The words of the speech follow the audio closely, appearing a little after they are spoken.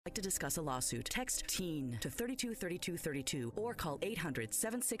Like to discuss a lawsuit, text TEEN to 323232 or call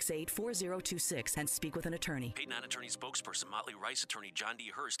 800-768-4026 and speak with an attorney. Paid non-attorney spokesperson Motley Rice attorney John D.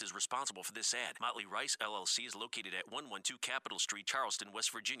 Hurst is responsible for this ad. Motley Rice LLC is located at 112 Capitol Street, Charleston,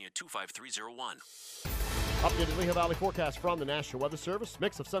 West Virginia 25301. Updated Lehigh Valley forecast from the National Weather Service.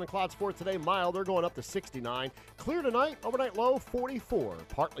 Mix of sun and clouds for today. Mild, they're going up to 69. Clear tonight, overnight low 44.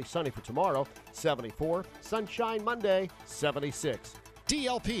 Partly sunny for tomorrow, 74. Sunshine Monday, 76.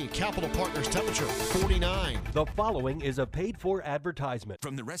 DLP Capital Partners temperature, 49. The following is a paid-for advertisement.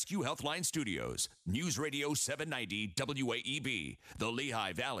 From the Rescue Healthline Studios, News Radio 790 WAEB, the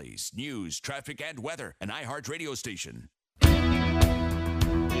Lehigh Valley's news, traffic, and weather, an iHeart radio station.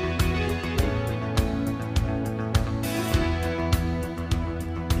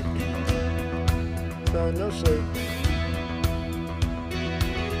 So no sleep.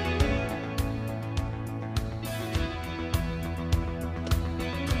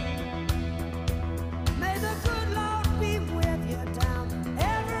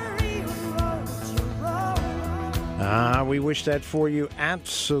 We wish that for you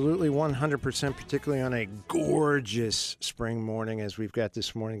absolutely 100%, particularly on a gorgeous spring morning as we've got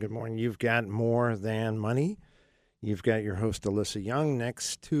this morning. Good morning. You've got More Than Money. You've got your host, Alyssa Young.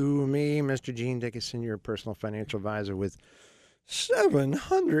 Next to me, Mr. Gene Dickinson, your personal financial advisor with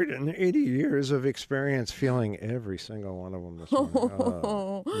 780 years of experience, feeling every single one of them this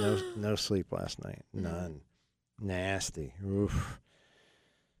morning. No sleep last night. None. Nasty. Oof.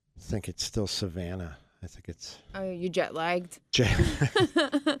 I think it's still Savannah. I think it's... Oh, you jet lagged?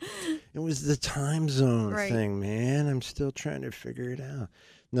 It was the time zone thing, man. I'm still trying to figure it out.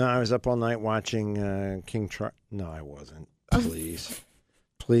 No, I was up all night watching King Charles. No, I wasn't. Please.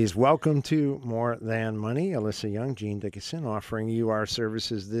 Please, welcome to More Than Money. Alyssa Young, Gene Dickinson, offering you our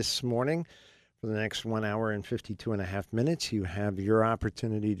services this morning. For the next 1 hour and 52 and a half minutes, you have your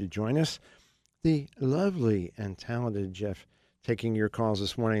opportunity to join us. The lovely and talented Jeff taking your calls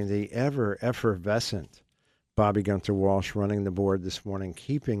this morning, the ever-effervescent Bobby Gunther Walsh running the board this morning,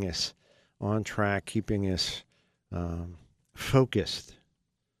 keeping us on track, keeping us focused,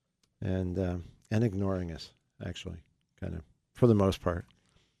 and ignoring us, actually, kind of, for the most part.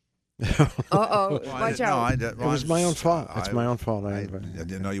 Watch out. It was my own fault. It's my own fault. I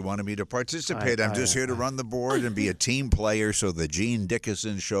didn't know you wanted me to participate. I'm just here to run the board and be a team player so the Gene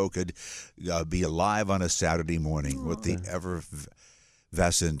Dickinson show could be alive on a Saturday morning with the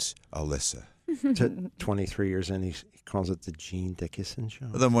effervescent Alyssa. 23 years in, he calls it the Gene Dickinson show.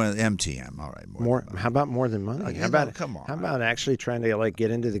 The MtM, all right. More. How about More Than Money? Come on. How about actually trying to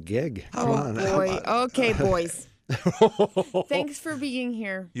get into the gig? Come on. Boy. Okay, boys. Thanks for being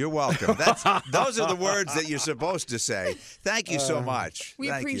here. You're welcome. Those are the words that you're supposed to say. Thank you so much. We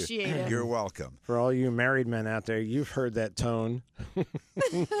appreciate it. You're welcome. For all you married men out there, you've heard that tone.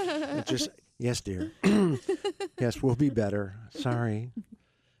 Yes, dear. Yes, we'll be better. Sorry.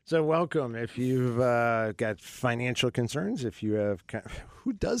 So welcome. If you've got financial concerns, if you have,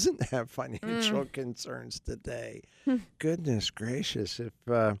 who doesn't have financial concerns today? Goodness gracious.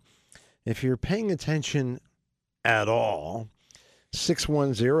 If you're paying attention at all,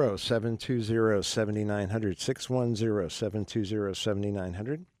 610-720-7900,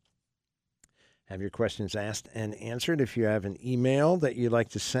 610-720-7900. Have your questions asked and answered. If you have an email that you'd like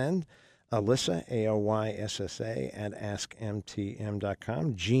to send, Alyssa, ALYSSA, at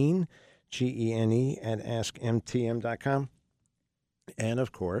askmtm.com, Gene, GENE, at askmtm.com. And,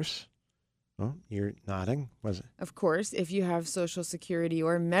 of course, you're nodding, was it? Of course, if you have Social Security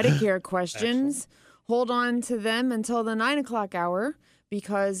or Medicare questions, hold on to them until the 9 o'clock hour,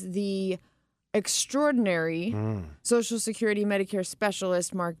 because the extraordinary Social Security Medicare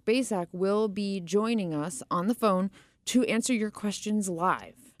specialist, Mark Bacak, will be joining us on the phone to answer your questions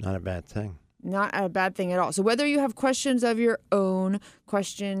live. Not a bad thing. Not a bad thing at all. So whether you have questions of your own,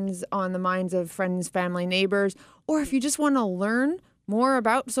 questions on the minds of friends, family, neighbors, or if you just want to learn more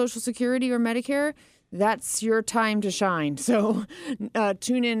about Social Security or Medicare, that's your time to shine. So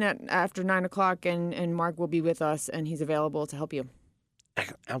tune in after 9 o'clock, and Mark will be with us, and he's available to help you.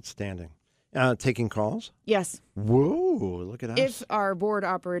 Outstanding. Taking calls? Yes. Whoa, look at us. If our board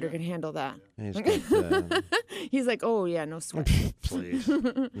operator can handle that. He's like, oh, yeah, no sweat. Please.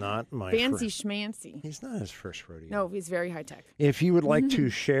 Not my Fancy schmancy. He's not his first rodeo. No, he's very high tech. If you would like to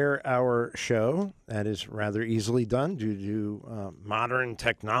share our show, that is rather easily done due to modern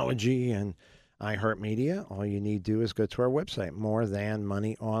technology and iHeartMedia. All you need to do is go to our website,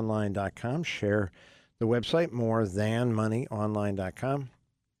 morethanmoneyonline.com. Share the website, morethanmoneyonline.com.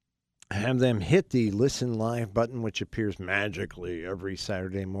 Have them hit the Listen Live button, which appears magically every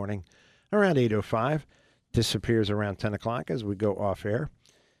Saturday morning around 8:05. Disappears around 10 o'clock as we go off air.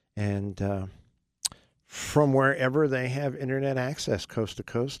 And from wherever they have internet access, coast to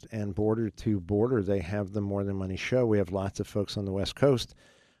coast and border to border, they have the More Than Money show. We have lots of folks on the West Coast,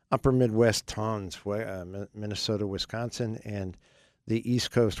 Upper Midwest, tons, Minnesota, Wisconsin, and the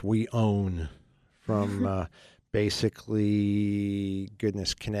East Coast we own from basically,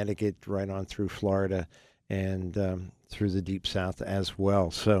 Connecticut right on through Florida and through the Deep South as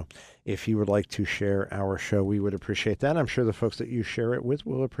well. So if you would like to share our show, we would appreciate that. I'm sure the folks that you share it with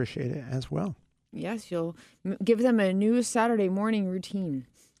will appreciate it as well. Yes, you'll give them a new Saturday morning routine.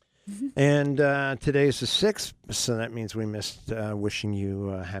 And today is the 6th, so that means we missed wishing you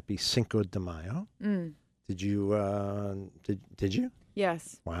a happy Cinco de Mayo. Did you? Did you?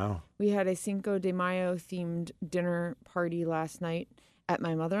 Yes. Wow. We had a Cinco de Mayo themed dinner party last night at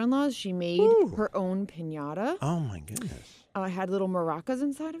my mother-in-law's. She made her own piñata. Oh my goodness. I had little maracas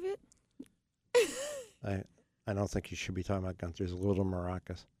inside of it. I don't think you should be talking about Gunther's little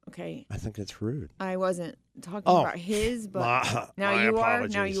maracas. Okay. I think it's rude. I wasn't talking about his, but now you are.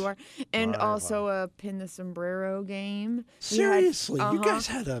 Now you are. And also a pin the sombrero game. Seriously, you guys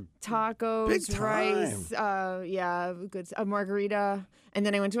had a tacos, big time. Rice, good a margarita, and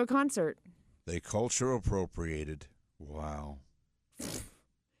then I went to a concert. They culture appropriated. Wow.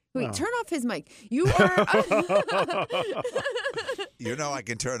 Wait, turn off his mic. You are. You know I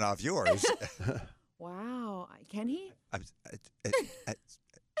can turn off yours. Wow. Can he?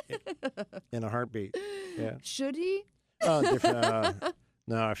 In a heartbeat. Yeah. Should he? Oh, different.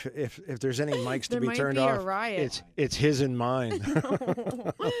 No, if there's any mics to be turned off, it's his and mine.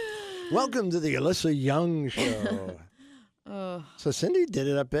 Welcome to the Alyssa Young Show. So Cindy did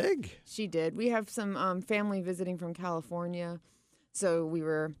it up big. She did. We have some family visiting from California, so we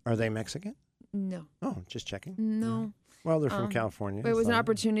were. Are they Mexican? No. Oh, just checking. No. Well, they're from California. But it was an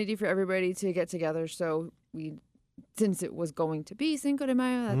opportunity for everybody to get together, so since it was going to be Cinco de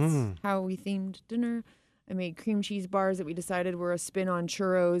Mayo, that's how we themed dinner. I made cream cheese bars that we decided were a spin on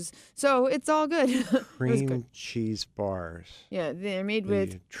churros. So it's all good. Cream cheese bars. Yeah, they're made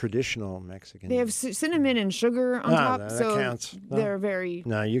with traditional Mexican. They have cinnamon and sugar on top. That so counts. They're very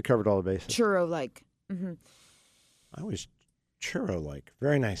No, you covered all the bases. Churro-like. I was churro-like.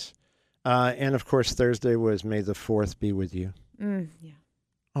 Very nice. And of course, Thursday was May the 4th be with you. Yeah.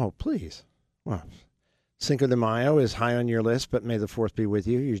 Oh, please. Well, Cinco de Mayo is high on your list, but May the 4th be with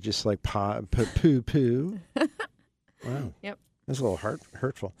you. You're just like poo-poo. Wow. Yep. That's a little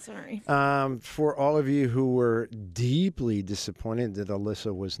hurtful. Sorry. For all of you who were deeply disappointed that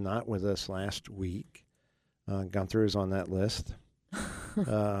Alyssa was not with us last week, Gunther is on that list.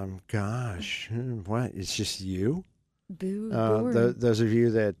 Gosh, what? It's just you? Boo. Those of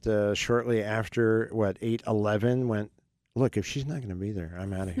you that shortly after, 8/11 went, look, if she's not going to be there,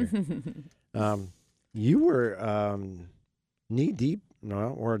 I'm out of here. You were knee-deep,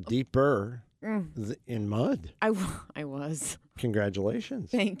 or deeper in mud. I was.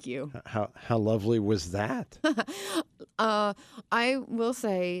 Congratulations. Thank you. How lovely was that? I will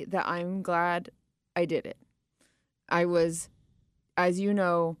say that I'm glad I did it. I was, as you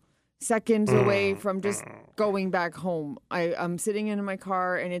know, seconds away from just going back home. I'm sitting in my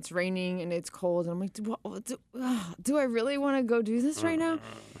car and it's raining and it's cold. And I'm like, do I really want to go do this right now?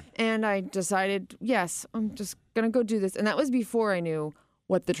 And I decided, yes, I'm just going to go do this. And that was before I knew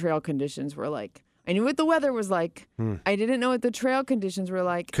what the trail conditions were like. I knew what the weather was like. I didn't know what the trail conditions were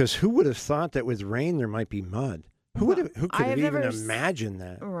like. Because who would have thought that with rain there might be mud? Who could have even imagined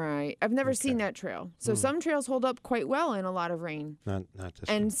that? Right. I've never seen that trail. So some trails hold up quite well in a lot of rain. Not this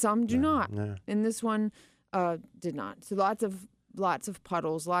and one. some do not. No. And this one did not. So lots of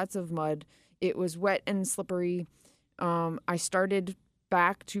puddles, lots of mud. It was wet and slippery. I started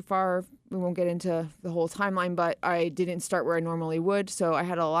back too far. We won't get into the whole timeline, but I didn't start where I normally would. So I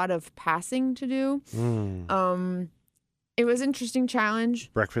had a lot of passing to do. It was an interesting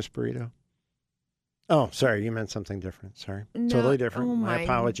challenge. Breakfast burrito? Oh, sorry. You meant something different. Sorry. No, totally different. Oh my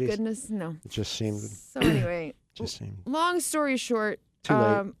apologies. Goodness, no. It just seemed. So anyway, seemed. Long story short, too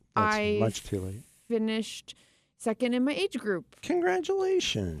late. I much too late. Finished second in my age group.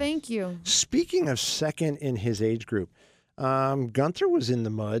 Congratulations. Thank you. Speaking of second in his age group, Gunther was in the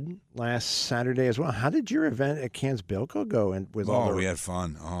mud last Saturday as well. How did your event at Bilko go? And with we had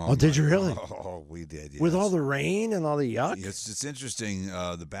fun. Did you really? Oh, we did. Yes. With all the rain and all the yuck. It's interesting.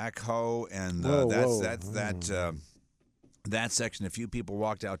 The backhoe and that section. A few people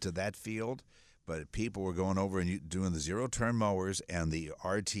walked out to that field, but people were going over and doing the zero-turn mowers and the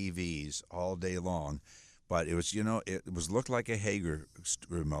RTVs all day long. But it was, looked like a Hager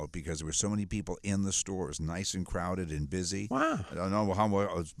remote because there were so many people in the store. It was nice and crowded and busy. Wow. I don't know how much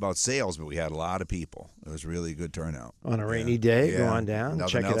it was about sales, but we had a lot of people. It was really a good turnout. On a rainy day, go on down,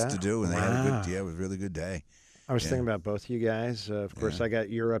 Nothing check it out. Nothing else to do, and they had it was a really good day. I was thinking about both of you guys. Of course, I got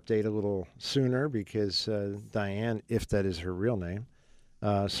your update a little sooner because Diane, if that is her real name,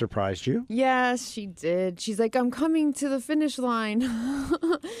 surprised you. Yes, she did. She's like, I'm coming to the finish line.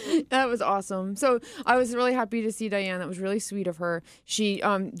 That was awesome. So I was really happy to see Diane. That was really sweet of her. She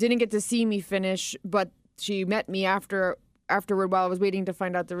didn't get to see me finish, but she met me afterward while I was waiting to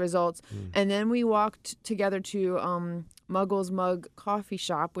find out the results. And then we walked together to Muggle's Mug Coffee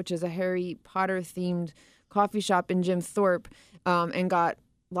Shop, which is a Harry Potter-themed coffee shop in Jim Thorpe, and got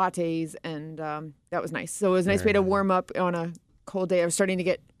lattes, and that was nice. So it was a nice way to warm up on a cold day. I was starting to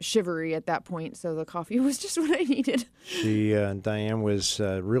get shivery at that point, so the coffee was just what I needed. Diane was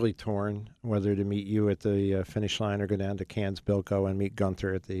really torn whether to meet you at the finish line or go down to Cannes Bilko and meet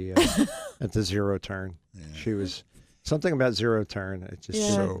Gunther at the at the zero turn. Yeah. She was something about zero turn. It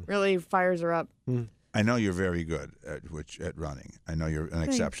just really fires her up. I know you're very good at running. I know you're an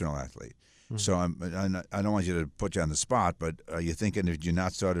exceptional athlete. So I don't want you to put you on the spot, but are you thinking if you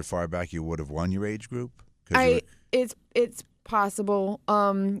not started far back, you would have won your age group? It's possible.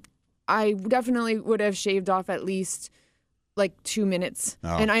 I definitely would have shaved off at least like 2 minutes.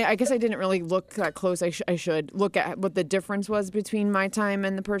 Oh. And I guess I didn't really look that close. I should look at what the difference was between my time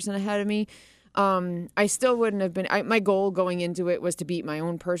and the person ahead of me. I still wouldn't have been. My goal going into it was to beat my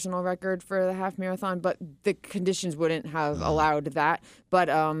own personal record for the half marathon, but the conditions wouldn't have allowed that. But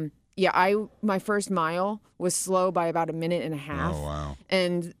my first mile was slow by about a minute and a half. Oh, wow.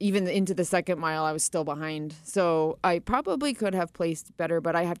 And even into the second mile, I was still behind. So I probably could have placed better,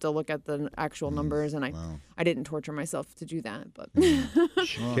 but I have to look at the actual numbers, and I didn't torture myself to do that. But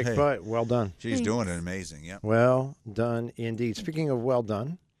kick butt. Well done. She's doing it amazing. Yeah. Well done indeed. Speaking of well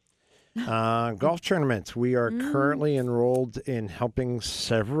done, golf tournaments. We are currently enrolled in helping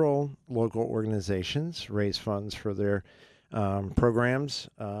several local organizations raise funds for their programs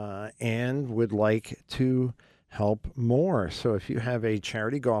and would like to help more. So if you have a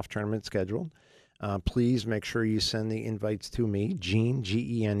charity golf tournament scheduled, please make sure you send the invites to me, Gene,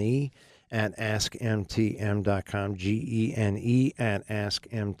 Gene, at askmtm.com, Gene at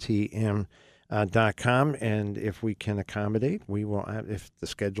askmtm.com. And if we can accommodate, we will, if the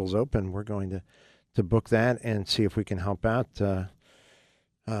schedule's open, we're going to book that and see if we can help out.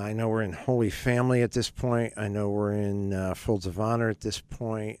 I know we're in Holy Family at this point. I know we're in Folds of Honor at this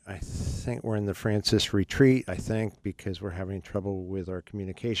point. I think we're in the Francis Retreat, because we're having trouble with our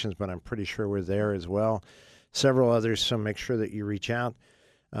communications, but I'm pretty sure we're there as well. Several others, so make sure that you reach out.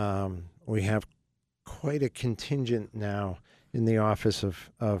 We have quite a contingent now in the office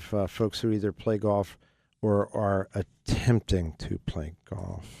of folks who either play golf or are attempting to play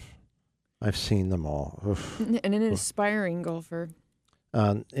golf. I've seen them all. Oof. And an aspiring golfer.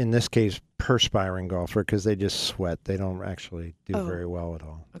 In this case, perspiring golfer, because they just sweat. They don't actually do very well at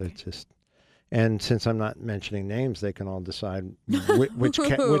all. Okay. And since I'm not mentioning names, they can all decide which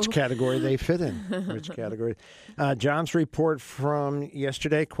category they fit in. Which category? John's report from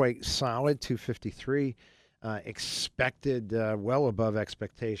yesterday, quite solid, 253. Expected well above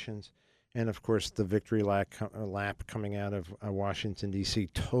expectations. And, of course, the victory lap coming out of Washington, D.C.,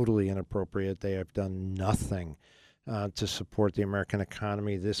 totally inappropriate. They have done nothing to support the American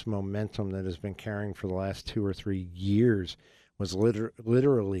economy. This momentum that has been carrying for the last 2 or 3 years was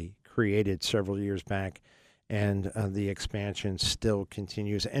literally created several years back, and the expansion still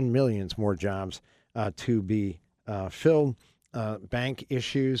continues, and millions more jobs to be filled. Bank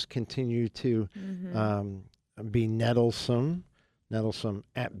issues continue to be nettlesome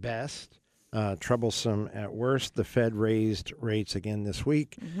at best, troublesome at worst. The Fed raised rates again this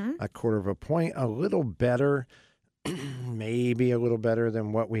week, 1/4 point, a little better, maybe a little better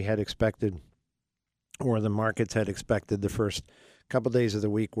than what we had expected or the markets had expected. The first couple days of the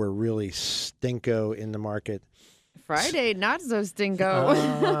week were really stinko in the market. Friday, not so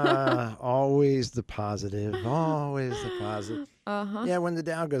stinko. Always the positive. Always the positive. Yeah, when the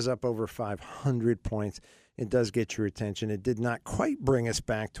Dow goes up over 500 points, it does get your attention. It did not quite bring us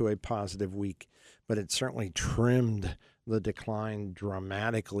back to a positive week, but it certainly trimmed the decline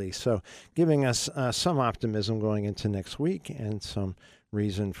dramatically. So giving us some optimism going into next week and some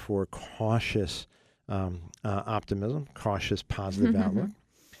reason for cautious optimism, cautious positive outlook.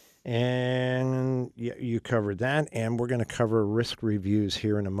 And you covered that, and we're going to cover risk reviews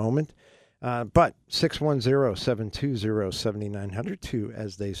here in a moment. But 610-720-7900 to,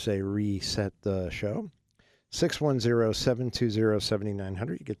 as they say, reset the show.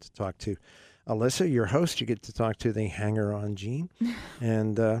 610-720-7900. You get to talk to Alyssa, your host. You get to talk to the hanger-on Gene.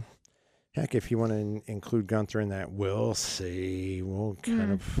 And heck, if you want to include Gunther in that, we'll see. We'll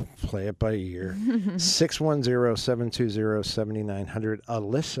kind of play it by ear. 610-720-7900.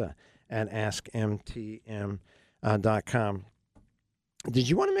 Alyssa at AskMTM.com. Did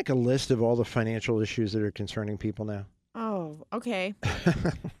you want to make a list of all the financial issues that are concerning people now? Oh, okay.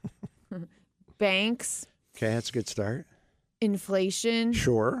 Banks. Okay, that's a good start. Inflation.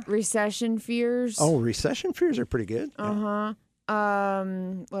 Sure. Recession fears. Oh, recession fears are pretty good. Uh-huh.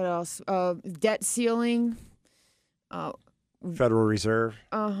 What else? Debt ceiling. Federal Reserve.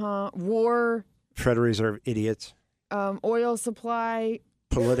 War. Federal Reserve idiots. Oil supply.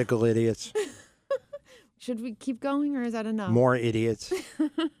 Political idiots. Should we keep going, or is that enough? More idiots.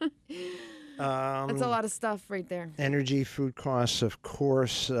 That's a lot of stuff right there. Energy, food costs, of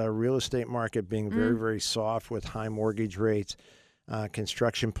course, real estate market being very, very soft with high mortgage rates,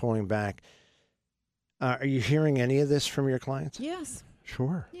 construction pulling back. Are you hearing any of this from your clients? Yes.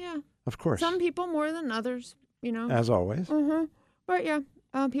 Sure. Yeah. Of course. Some people more than others, As always. But yeah,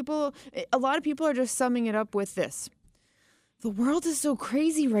 a lot of people are just summing it up with this. The world is so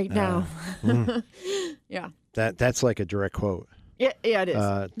crazy right now. Yeah. That's like a direct quote. Yeah, it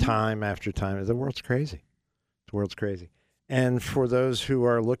is. Time after time. The world's crazy. The world's crazy. And for those who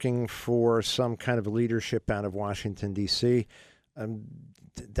are looking for some kind of leadership out of Washington, D.C.,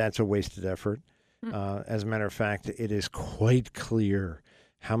 that's a wasted effort. As a matter of fact, it is quite clear.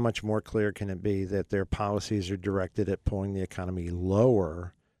 How much more clear can it be that their policies are directed at pulling the economy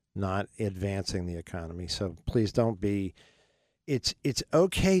lower, not advancing the economy? So please don't be... It's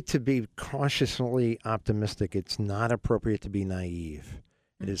okay to be cautiously optimistic. It's not appropriate to be naive.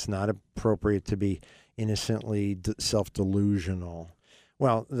 It is not appropriate to be innocently self-delusional.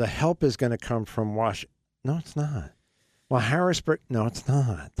 Well, the help is going to come from Washington. No, it's not. Well, Harrisburg. No, it's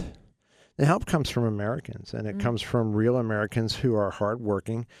not. The help comes from Americans, and it comes from real Americans who are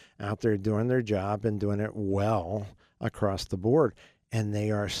hardworking, out there doing their job and doing it well across the board, and they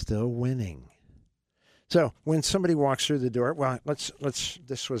are still winning. So when somebody walks through the door, well, let's.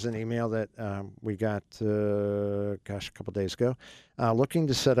 This was an email that we got, a couple days ago, looking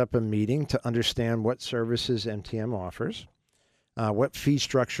to set up a meeting to understand what services MTM offers, what fee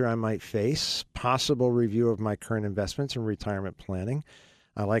structure I might face, possible review of my current investments and retirement planning.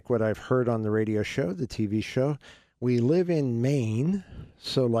 I like what I've heard on the radio show, the TV show. We live in Maine,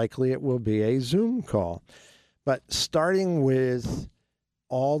 so likely it will be a Zoom call. But starting with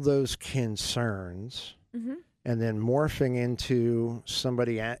all those concerns, and then morphing into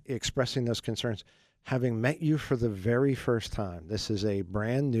somebody expressing those concerns, having met you for the very first time. This is a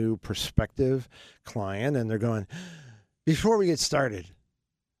brand new prospective client, and they're going, before we get started,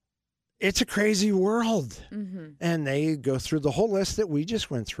 it's a crazy world. And they go through the whole list that we just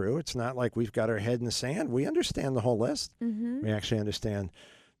went through. It's not like we've got our head in the sand. We understand the whole list. We actually understand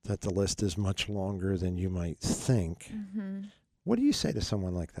that the list is much longer than you might think. What do you say to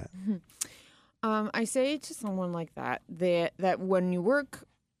someone like that? I say to someone like that when you work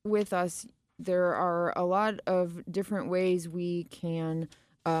with us, there are a lot of different ways we can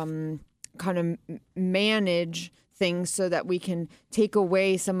kind of manage things so that we can take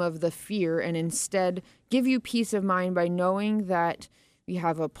away some of the fear and instead give you peace of mind by knowing that we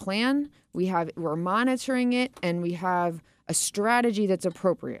have a plan, we're monitoring it, and we have a strategy that's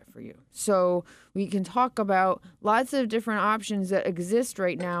appropriate for you. So we can talk about lots of different options that exist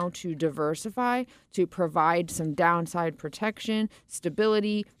right now to diversify, to provide some downside protection,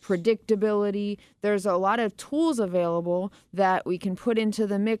 stability, predictability. There's a lot of tools available that we can put into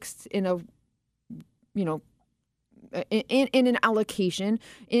the mix in a, in an allocation,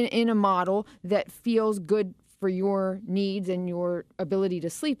 in a model that feels good for your needs and your ability to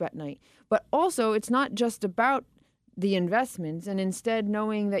sleep at night. But also, it's not just about the investments, and instead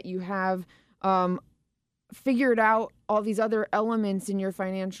knowing that you have figured out all these other elements in your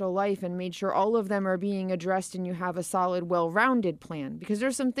financial life and made sure all of them are being addressed and you have a solid, well-rounded plan. Because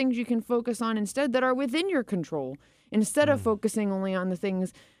there's some things you can focus on instead that are within your control, instead of focusing only on the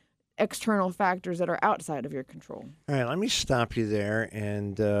things, external factors that are outside of your control. All right, let me stop you there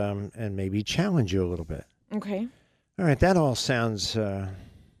and maybe challenge you a little bit. Okay. All right, that all sounds...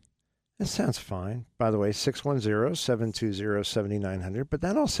 That sounds fine. By the way, 610-720-7900. But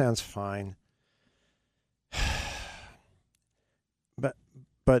that all sounds fine.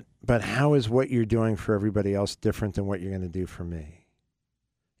 But how is what you're doing for everybody else different than what you're going to do for me?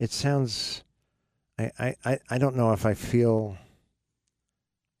 It sounds... I don't know if I feel...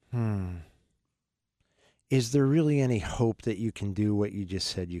 Is there really any hope that you can do what you just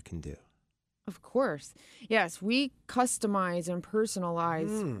said you can do? Of course. Yes, we customize and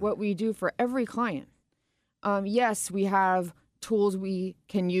personalize what we do for every client. Yes, we have tools we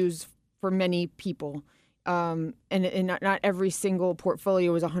can use for many people. And not every single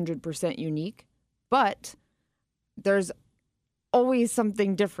portfolio is 100% unique. But there's always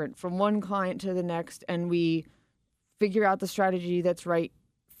something different from one client to the next, and we figure out the strategy that's right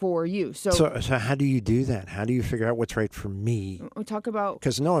for you. So how do you do that? How do you figure out what's right for me? We talk about...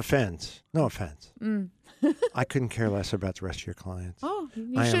 Because no offense. I couldn't care less about the rest of your clients. Oh,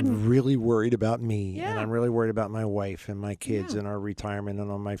 you I shouldn't. am really worried about me, Yeah. and I'm really worried about my wife and my kids and our retirement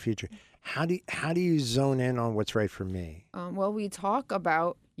and on my future. How do you zone in on what's right for me? Well, we talk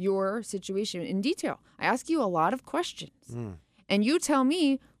about your situation in detail. I ask you a lot of questions, and you tell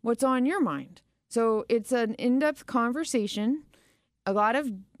me what's on your mind. So it's an in-depth conversation, a lot of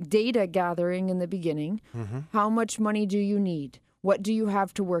data gathering in the beginning. How much money do you need? What do you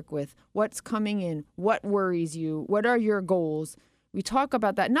have to work with? What's coming in? What worries you? What are your goals? We talk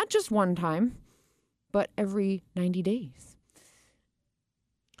about that not just one time, but every 90 days.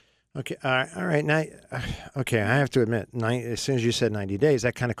 Okay. All right. Now, okay. I have to admit, as soon as you said 90 days,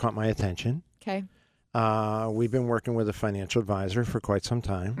 that kind of caught my attention. Okay. We've been working with a financial advisor for quite some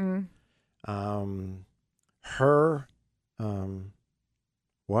time. Her,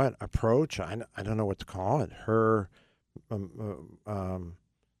 approach? I don't know what to call it. Her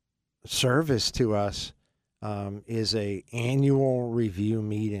service to us is a annual review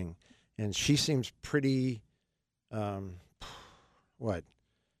meeting, and she seems pretty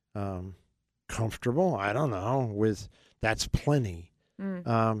comfortable. I don't know with that's plenty.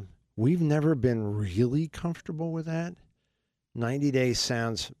 We've never been really comfortable with that. 90 days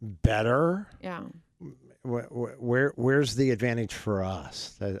sounds better. Yeah. Where's the advantage for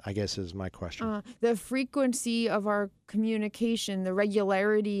us? That, I guess, is my question. The frequency of our communication, the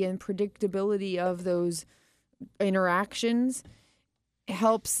regularity and predictability of those interactions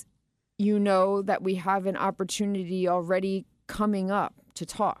helps you know that we have an opportunity already coming up to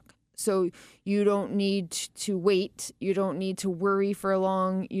talk. So you don't need to wait. You don't need to worry for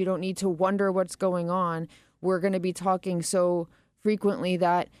long. You don't need to wonder what's going on. We're going to be talking so frequently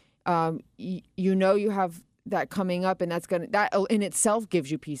that you know you have that coming up, and that in itself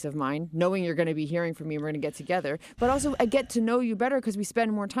gives you peace of mind, knowing you're going to be hearing from me and we're going to get together. But also, I get to know you better because we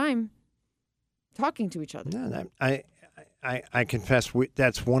spend more time talking to each other. No, I confess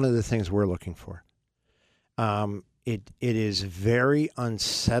that's one of the things we're looking for. It is very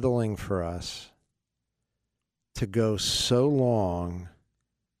unsettling for us to go so long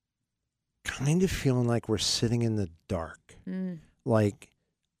kind of feeling like we're sitting in the dark. Like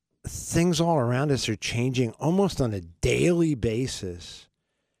things all around us are changing almost on a daily basis,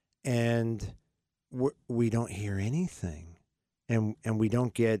 and we don't hear anything, and we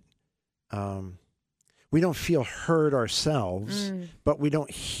don't get we don't feel heard ourselves, but we don't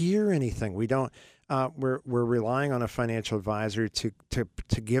hear anything. We don't. We're relying on a financial advisor to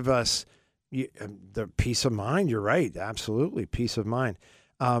give us the peace of mind. You're right, absolutely, peace of mind.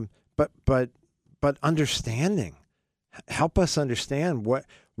 But understanding, help us understand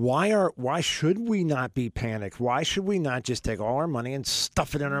why should we not be panicked? Why should we not just take all our money and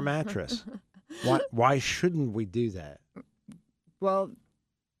stuff it in our mattress? Why shouldn't we do that? Well,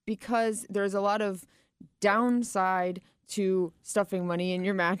 because there's a lot of downside to stuffing money in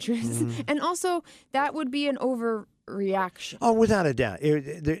your mattress, and also that would be an overreaction. Oh, without a doubt,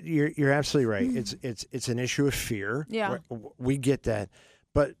 you're absolutely right. It's an issue of fear. Yeah, we get that,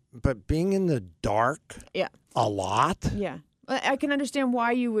 but being in the dark, a lot. Yeah, I can understand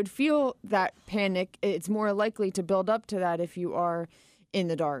why you would feel that panic. It's more likely to build up to that if you are in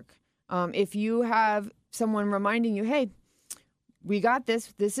the dark. If you have someone reminding you, hey, we got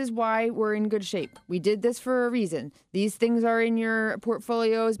this. This is why we're in good shape. We did this for a reason. These things are in your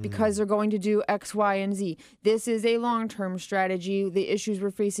portfolios because they're going to do X, Y, and Z. This is a long-term strategy. The issues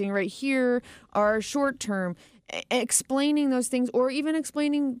we're facing right here are short-term. Explaining those things, or even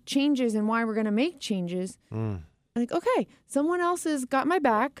explaining changes and why we're going to make changes. Like, okay, someone else has got my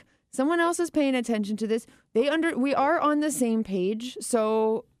back. Someone else is paying attention to this. We are on the same page.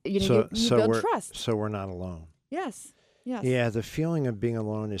 So you build trust. So we're not alone. Yes. Yes. Yeah, the feeling of being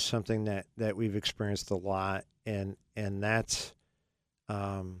alone is something that we've experienced a lot, and that's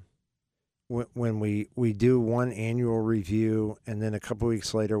when we do one annual review, and then a couple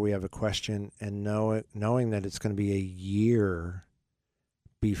weeks later we have a question, and knowing that it's going to be a year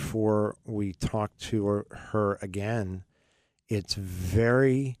before we talk to her again, it's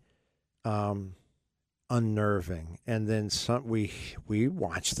very unnerving. And then we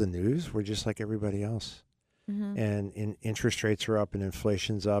watch the news. We're just like everybody else. and interest rates are up and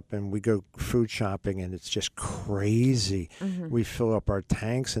inflation's up, and we go food shopping and it's just crazy. We fill up our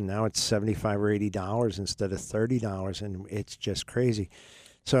tanks and now it's $75 or $80 instead of $30, and it's just crazy.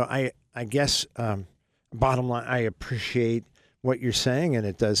 So I guess bottom line, I appreciate what you're saying, and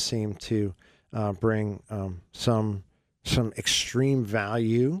it does seem to bring some extreme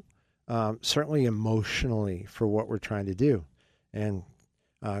value, certainly emotionally, for what we're trying to do. And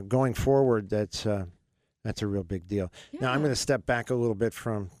going forward, that's a real big deal. Yeah. Now I'm going to step back a little bit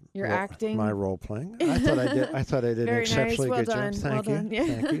from acting, my role playing. I thought I did an exceptionally nice. good Done. job. Thank you. Done. Yeah.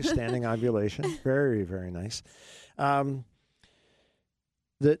 Thank you. Standing ovulation. Very, very nice.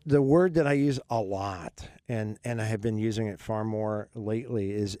 The word that I use a lot, and I have been using it far more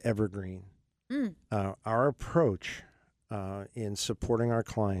lately, is evergreen. Our approach in supporting our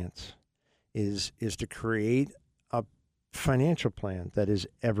clients is to create a financial plan that is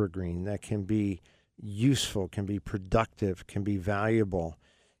evergreen, that can be useful, can be productive, can be valuable.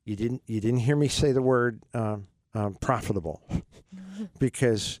 You didn't hear me say the word profitable,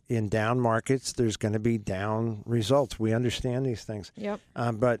 because in down markets there's going to be down results. We understand these things. Yep.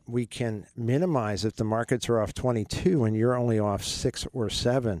 But we can minimize if the markets are off 22 and you're only off 6 or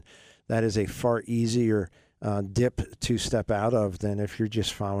 7. That is a far easier dip to step out of than if you're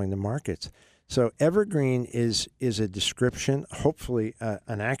just following the markets. So evergreen is a description, hopefully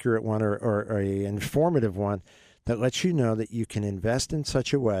an accurate one or a informative one, that lets you know that you can invest in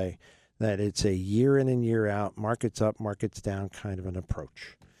such a way that it's a year in and year out, markets up, markets down kind of an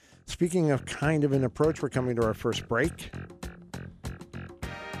approach. Speaking of kind of an approach, we're coming to our first break.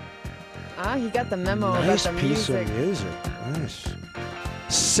 He got the memo nice about the piece music. of music. Nice.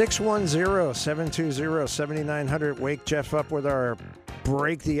 610-720-7900. Wake Jeff up with our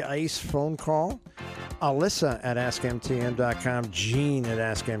Break the Ice phone call. Alyssa at AskMTM.com. Gene at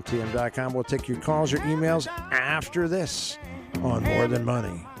AskMTM.com. We'll take your calls, your emails after this on More Than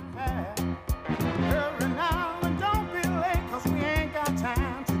Money. Hurry now and don't be late, 'cause we ain't got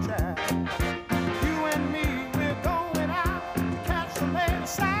time to chat. You and me, we're going out to catch the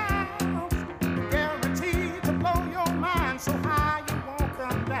latest sounds. Guaranteed to blow your mind so high you won't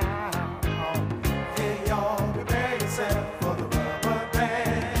come down. Hey, y'all, prepare yourself for the rubber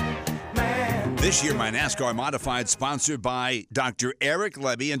band man. This year, my NASCAR Modified, sponsored by Dr. Eric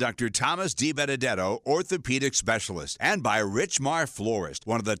Levy and Dr. Thomas D. Benedetto, orthopedic specialist, and by Richmar Florist,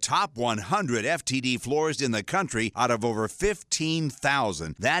 one of the top 100 FTD florists in the country out of over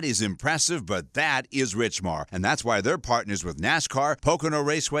 15,000. That is impressive, but that is Richmar, and that's why they're partners with NASCAR, Pocono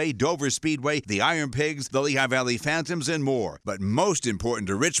Raceway, Dover Speedway, the Iron Pigs, the Lehigh Valley Phantoms, and more. But most important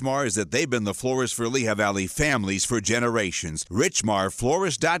to Richmar is that they've been the florist for Lehigh Valley families for generations.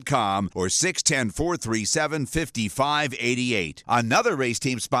 RichmarFlorist.com or 610-437-5588. Another race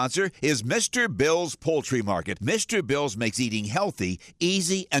team sponsor is Mr. Bill's Poultry Market. Mr. Bill's makes eating healthy,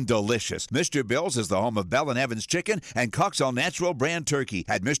 easy, and delicious. Mr. Bill's is the home of Bell & Evans Chicken and Cook's All Natural brand turkey.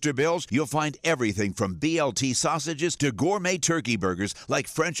 At Mr. Bill's, you'll find everything from BLT sausages to gourmet turkey burgers like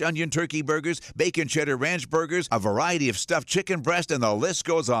French onion turkey burgers, bacon cheddar ranch burgers, a variety of stuffed chicken breast, and the list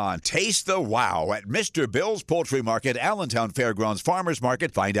goes on. Taste the wow at Mr. Bill's Poultry Market, Allentown Fairgrounds Farmers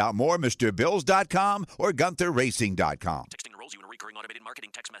Market. Find out more, MrBills.com or GuntherRacing.com. Texting enrolls you in a recurring automated marketing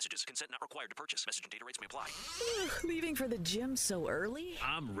text messages. Consent not required to purchase. Message and data rates may apply. Leaving for the gym so early?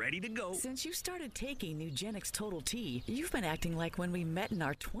 I'm ready to go. Since you started taking Nugenix Total T, you've been acting like when we met in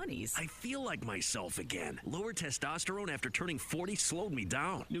our 20s. I feel like myself again. Lower testosterone after turning 40 slowed me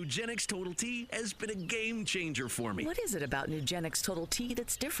down. Nugenix Total T has been a game changer for me. What is it about Nugenix Total T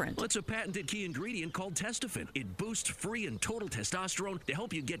that's different? Well, it's a patented key ingredient called Testofen. It boosts free and total testosterone to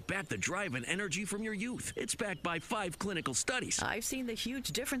help you get back the drive and energy from your youth. It's backed by 5 clinical studies. I've seen the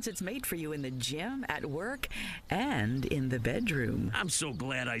huge difference it's made for you in the gym, at work, and in the bedroom. I'm so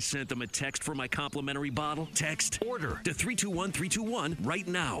glad I sent them a text for my complimentary bottle. Text order to 321-321 right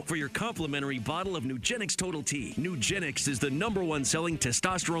now for your complimentary bottle of Nugenix Total T. Nugenix is the #1 selling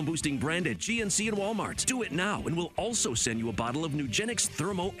testosterone boosting brand at GNC and Walmart. Do it now and we'll also send you a bottle of Nugenix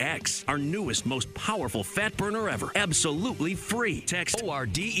Thermo X, our newest, most powerful fat burner ever. Absolutely free. Text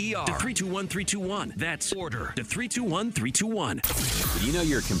ORDER to 321-321. That's order to 321-321. Did you know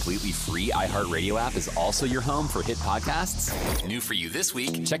your completely free iHeartRadio app is also your home for hit podcasts? New for you this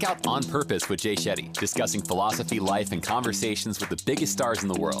week, check out On Purpose with Jay Shetty, discussing philosophy, life, and conversations with the biggest stars in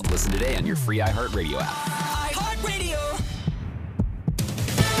the world. Listen today on your free iHeartRadio app. iHeartRadio!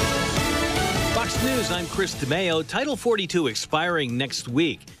 Fox News, I'm Chris DeMeo. Title 42 expiring next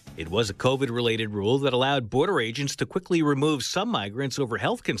week. It was a COVID-related rule that allowed border agents to quickly remove some migrants over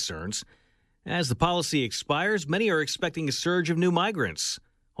health concerns. As the policy expires, many are expecting a surge of new migrants.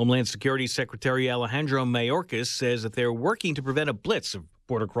 Homeland Security Secretary Alejandro Mayorkas says that they're working to prevent a blitz of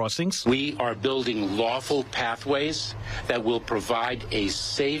border crossings. We are building lawful pathways that will provide a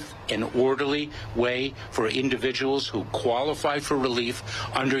safe and orderly way for individuals who qualify for relief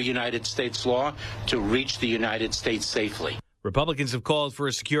under United States law to reach the United States safely. Republicans have called for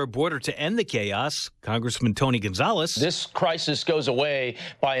a secure border to end the chaos. Congressman Tony Gonzalez. This crisis goes away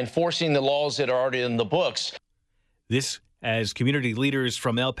by enforcing the laws that are already in the books. This as community leaders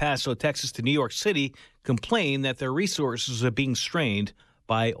from El Paso, Texas to New York City complain that their resources are being strained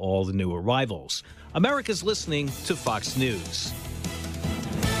by all the new arrivals. America's listening to Fox News.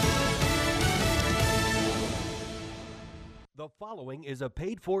 The following is a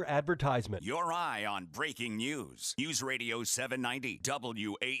paid-for advertisement. Your eye on breaking news. News Radio 790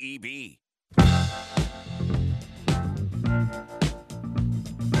 WAEB.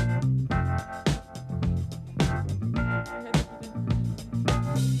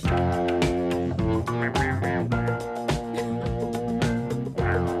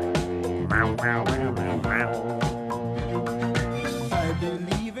 I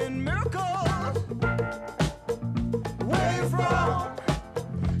believe in miracles. Way from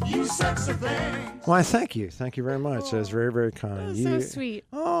you sexy thing. Why, thank you. Thank you very much. That was very, very kind. So sweet.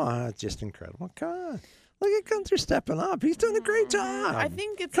 Oh, just incredible. God. Look at Gunther stepping up. He's doing a great job. I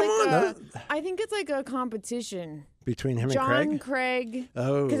think it's I think it's like a competition between him John, and Craig.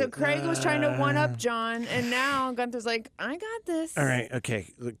 Oh. Because Craig was trying to one-up John, and now Gunther's like, I got this. All right.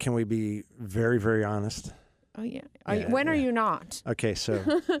 Okay. Look, can we be very, very honest? Oh, yeah. When are you not? Okay.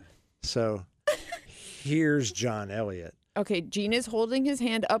 So here's John Elliott. Okay, Gene is holding his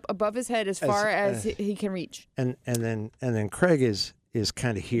hand up above his head as far as he can reach. And then Craig is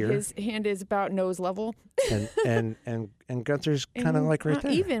kind of here. His hand is about nose level. and Gunther's kind of like right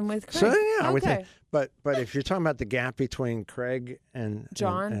there. Even with Craig. So yeah, I would okay. think. But if you're talking about the gap between Craig and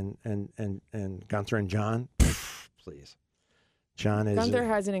John and Gunther and John, please. John is Gunther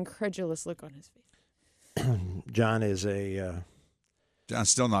has an incredulous look on his face. John is a John's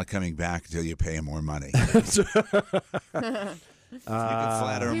still not coming back until you pay him more money. You can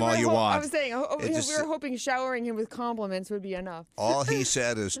flatter him all you want. I was saying, we were hoping showering him with compliments would be enough. All he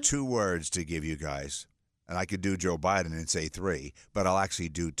said is 2 words to give you guys. And I could do Joe Biden and say 3, but I'll actually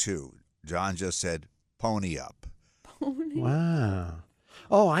do 2. John just said, pony up. Pony. Wow.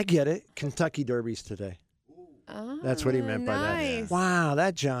 Oh, I get it. Kentucky Derby's today. That's what he meant by that. Wow,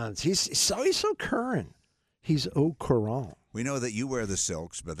 that John's. He's so current. He's au courant. We know that you wear the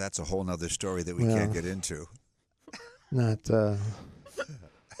silks, but that's a whole other story that we can't get into. Not.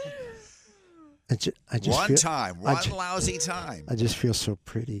 I just one lousy time. I just feel so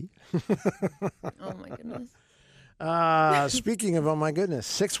pretty. Oh my goodness. Speaking of oh my goodness,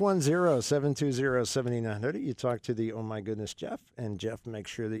 610-720-7900. You talk to the oh my goodness Jeff, and Jeff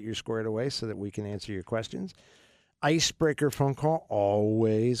makes sure that you're squared away so that we can answer your questions. Icebreaker phone call,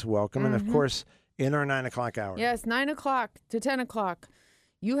 always welcome, and of course in our 9 o'clock hour. Yes, 9 o'clock to 10 o'clock.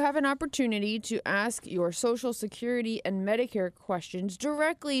 You have an opportunity to ask your Social Security and Medicare questions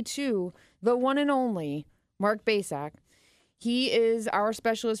directly to the one and only Mark Bacak. He is our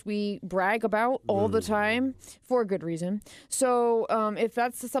specialist we brag about all the time for good reason. So if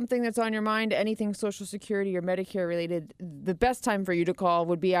that's something that's on your mind, anything Social Security or Medicare related, the best time for you to call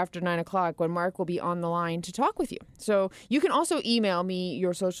would be after 9 o'clock when Mark will be on the line to talk with you. So you can also email me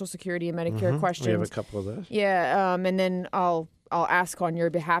your Social Security and Medicare questions. We have a couple of those. Yeah, and then I'll ask on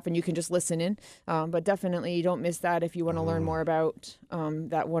your behalf, and you can just listen in. But definitely don't miss that if you want to learn more about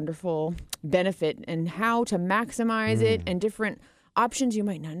that wonderful benefit and how to maximize it and different options you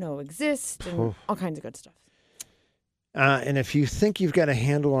might not know exist and all kinds of good stuff. And if you think you've got a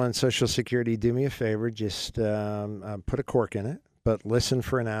handle on Social Security, do me a favor, just put a cork in it, but listen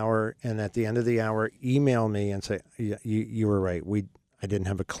for an hour, and at the end of the hour, email me and say, yeah, you were right. I didn't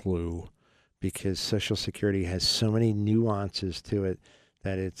have a clue. Because Social Security has so many nuances to it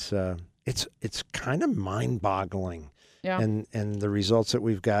that it's kind of mind-boggling. Yeah. And the results that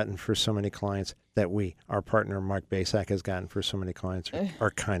we've gotten for so many clients that our partner Mark Bacak has gotten for so many clients are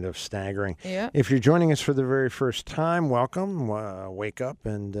kind of staggering. Yeah. If you're joining us for the very first time, welcome. Wake up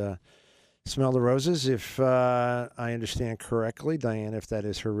and smell the roses. If I understand correctly, Diane, if that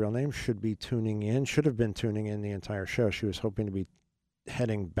is her real name, should have been tuning in the entire show. She was hoping to be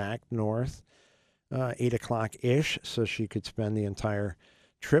heading back north 8 o'clock-ish so she could spend the entire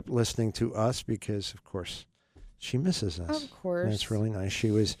trip listening to us because, of course, she misses us. Of course. And it's really nice. She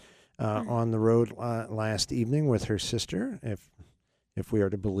was on the road last evening with her sister, if we are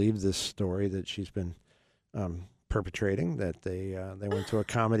to believe this story that she's been perpetrating, that they went to a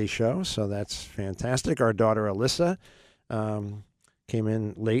comedy show, so that's fantastic. Our daughter, Alyssa, came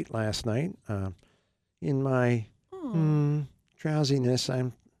in late last night. In my drowsiness,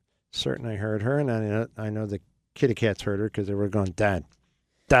 I'm certain I heard her, and I know the kitty cats heard her because they were going, Dad,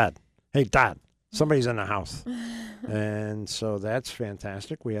 hey, Dad, somebody's in the house. And so that's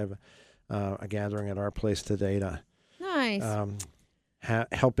fantastic. We have a gathering at our place today to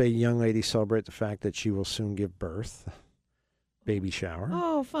help a young lady celebrate the fact that she will soon give birth. Baby shower.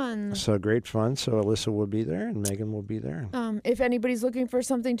 Oh, fun. So great fun. So Alyssa will be there and Megan will be there. If anybody's looking for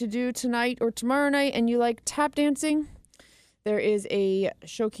something to do tonight or tomorrow night and you like tap dancing, there is a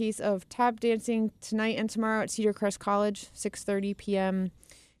showcase of tap dancing tonight and tomorrow at Cedar Crest College, 6:30 p.m.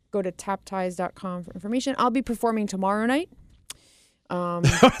 Go to tapties.com for information. I'll be performing tomorrow night.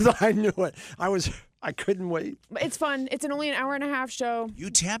 I knew it. I couldn't wait. It's fun. It's only an hour and a half show.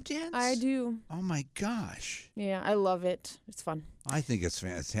 You tap dance? I do. Oh, my gosh. Yeah, I love it. It's fun. I think it's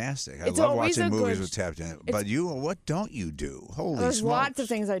fantastic. It's I love always watching a movies good- with tap dance. But what don't you do? Holy There's smokes. lots of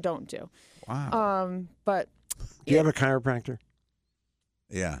things I don't do. Wow. But Do you have a chiropractor?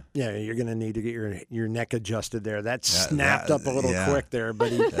 Yeah. Yeah, you're going to need to get your neck adjusted there. That snapped up a little quick there,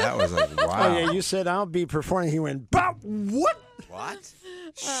 buddy. That was like, wow. Oh, yeah, you said, I'll be performing. He went, what? What?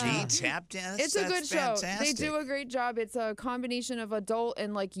 She tap dance? It's a good show. They fantastic. do a great job. It's a combination of adult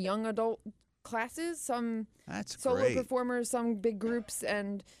and like young adult classes. Some solo great. performers, some big groups,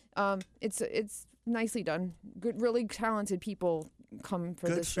 and it's nicely done. Good, really talented people come for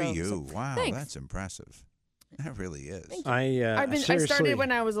Good this for show. you. So, Wow, thanks. that's impressive. That really is. I started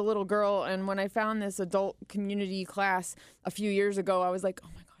when I was a little girl, and when I found this adult community class a few years ago, I was like, oh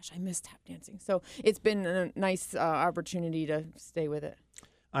my gosh, I miss tap dancing. So it's been a nice opportunity to stay with it.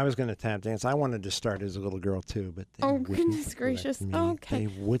 I was going to tap dance. I wanted to start as a little girl, too, but they wouldn't goodness let gracious. me. Okay.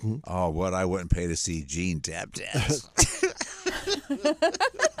 They wouldn't. Oh, what I wouldn't pay to see Gene tap dance.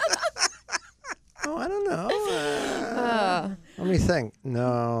 Oh, I don't know. Let me think.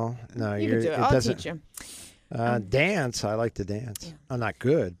 No, You can do it. it I'll doesn't. teach you. Dance. I like to dance. I'm not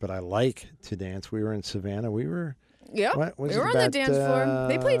good, but I like to dance. We were in Savannah. We were. Yeah, What was we it were on the about, dance floor.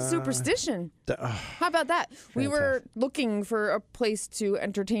 They played Superstition. oh, How about that? We were looking for a place to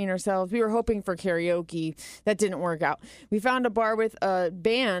entertain ourselves. We were hoping for karaoke. That didn't work out. We found a bar with a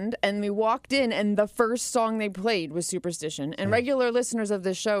band, and we walked in, and the first song they played was Superstition. And regular listeners of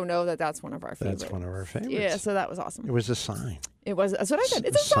this show know that that's one of our favorites. That's one of our favorites. Yeah, so that was awesome. It was a sign. It was. That's what I said.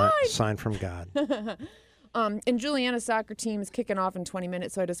 It's a sign. Sign from God. And Juliana's soccer team is kicking off in 20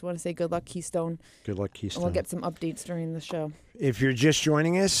 minutes, so I just want to say good luck, Keystone. Good luck, Keystone. And we'll get some updates during the show. If you're just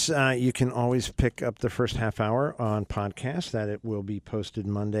joining us, you can always pick up the first half hour on podcast. That it will be posted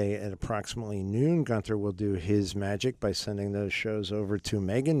Monday at approximately noon. Gunther will do his magic by sending those shows over to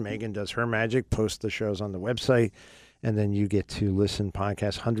Megan. Megan does her magic, posts the shows on the website, and then you get to listen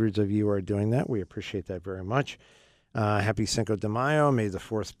podcast. Hundreds of you are doing that. We appreciate that very much. Happy Cinco de Mayo. May the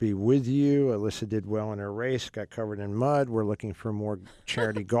 4th be with you. Alyssa did well in her race, got covered in mud. We're looking for more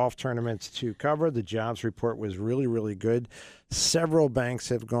charity golf tournaments to cover. The jobs report was really, really good. Several banks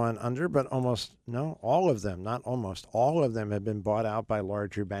have gone under, but all of them, not almost, all of them have been bought out by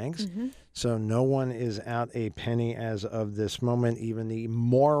larger banks. Mm-hmm. So no one is out a penny as of this moment. Even the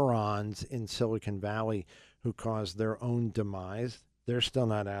morons in Silicon Valley who caused their own demise, they're still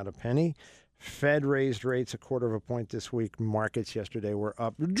not out a penny. Fed raised rates 1/4 point this week. Markets yesterday were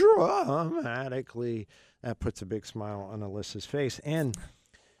up dramatically. That puts a big smile on Alyssa's face. And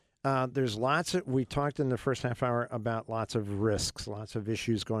there's we talked in the first half hour about lots of risks, lots of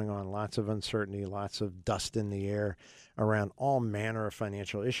issues going on, lots of uncertainty, lots of dust in the air around all manner of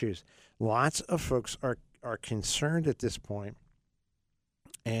financial issues. Lots of folks are concerned at this point.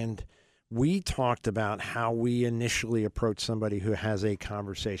 And we talked about how we initially approach somebody who has a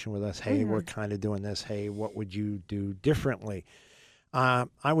conversation with us. Hey, we're kind of doing this. Hey, what would you do differently? I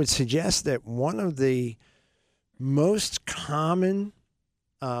would suggest that one of the most common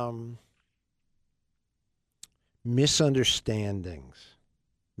misunderstandings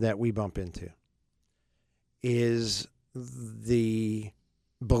that we bump into is the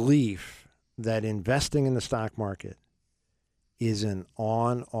belief that investing in the stock market is an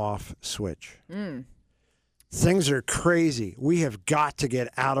on-off switch. Things are crazy. We have got to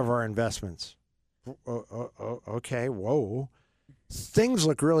get out of our investments. Okay, whoa. Things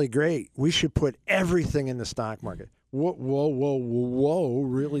look really great. We should put everything in the stock market. Whoa.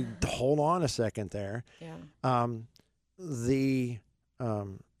 Really, hold on a second there. Yeah. The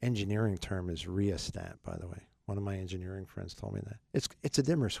engineering term is rheostat, by the way. One of my engineering friends told me that. It's a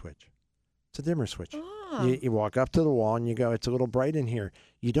dimmer switch. It's a dimmer switch. Ah. You walk up to the wall and you go, it's a little bright in here.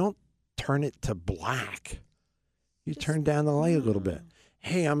 You don't turn it to black. You turn down the light a little bit.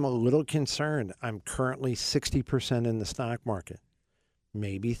 Hey, I'm a little concerned. I'm currently 60% in the stock market.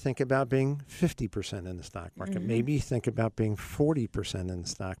 Maybe think about being 50% in the stock market. Mm-hmm. Maybe think about being 40% in the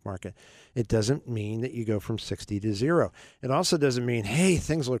stock market. It doesn't mean that you go from 60 to 0. It also doesn't mean, hey,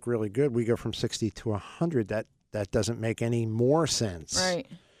 things look really good, we go from 60 to 100. That doesn't make any more sense. Right.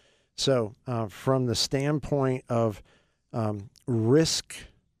 So from the standpoint of risk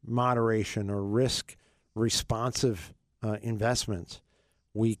moderation or risk responsive investments,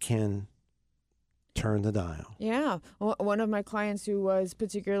 we can turn the dial. Yeah. One of my clients who was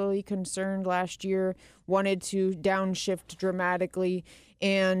particularly concerned last year wanted to downshift dramatically.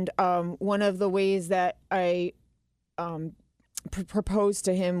 And one of the ways that I proposed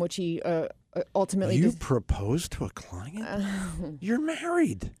to him, which he ultimately... You proposed to a client? You're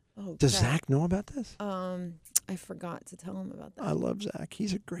married. Oh, Does crap. Zach know about this? I forgot to tell him about that. I love Zach.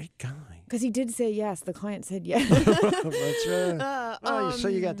 He's a great guy. Because he did say yes. The client said yes. That's right. So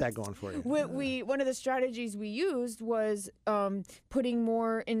you got that going for you. One of the strategies we used was putting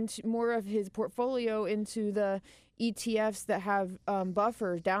more of his portfolio into the ETFs that have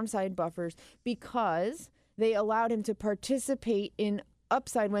downside buffers, because they allowed him to participate in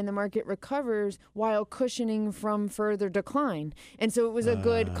upside when the market recovers while cushioning from further decline. And so it was a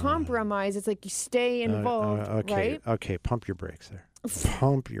good compromise. It's like you stay involved, right? Okay, pump your brakes there.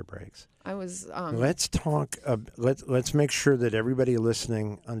 Pump your brakes. I was... Let's talk, let's make sure that everybody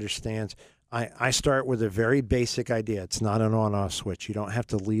listening understands. I start with a very basic idea. It's not an on-off switch. You don't have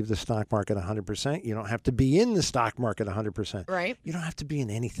to leave the stock market 100%. You don't have to be in the stock market 100%. Right. You don't have to be in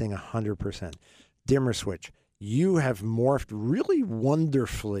anything 100%. Dimmer switch. You have morphed really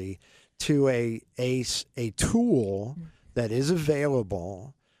wonderfully to a tool that is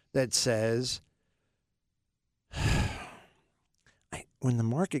available that says, when the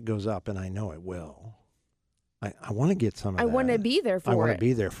market goes up, and I know it will, I want to get some of that. I want to be there for it. I want to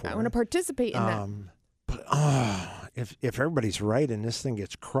be there for it. I want to participate in that. But if everybody's right and this thing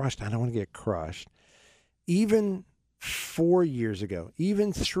gets crushed, I don't want to get crushed. Even 4 years ago,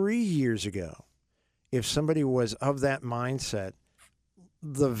 even 3 years ago, if somebody was of that mindset,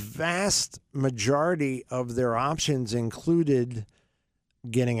 the vast majority of their options included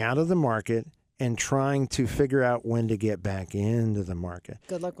getting out of the market and trying to figure out when to get back into the market.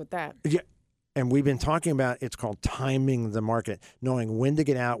 Good luck with that. Yeah. And we've been talking about, it's called timing the market, knowing when to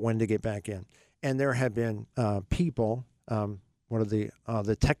get out, when to get back in. And there have been people, what are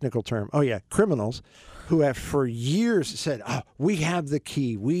the technical term? Oh, yeah, criminals, who have for years said, oh, we have the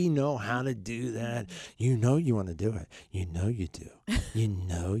key. We know how to do that. You know you want to do it. You know you do. You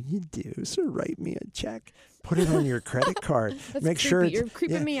know you do. So write me a check. Put it on your credit card. Make sure you're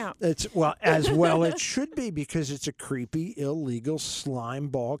creeping me out. It's it should be, because it's a creepy, illegal slime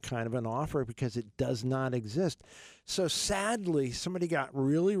ball kind of an offer, because it does not exist. So sadly, somebody got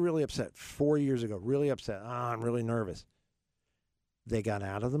really, really upset 4 years ago. Really upset. I'm really nervous. They got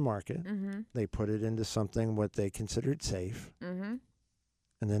out of the market. Mm-hmm. They put it into something what they considered safe. Mm-hmm.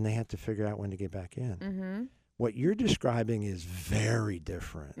 And then they had to figure out when to get back in. Mm-hmm. What you're describing is very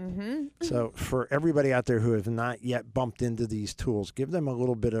different. Mm-hmm. So for everybody out there who have not yet bumped into these tools, give them a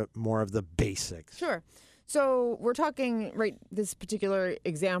little bit more of the basics. Sure. So we're talking, right, this particular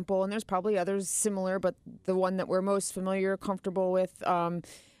example, and there's probably others similar, but the one that we're most familiar, comfortable with,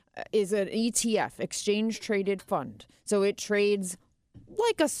 is an ETF, exchange-traded fund. So it trades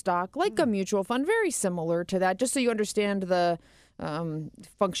like a stock, like a mutual fund, very similar to that, just so you understand the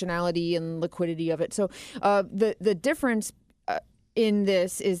functionality and liquidity of it. So the difference in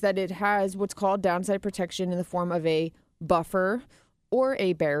this is that it has what's called downside protection in the form of a buffer or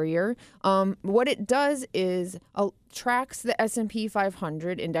a barrier. What it does is tracks the S&P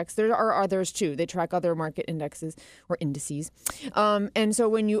 500 index. There are others too. They track other market indexes or indices. And so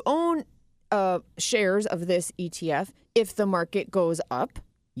when you own shares of this ETF, if the market goes up,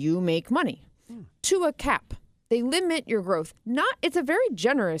 you make money to a cap. They limit your growth. It's a very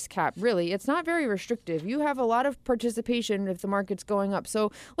generous cap, really. It's not very restrictive. You have a lot of participation if the market's going up.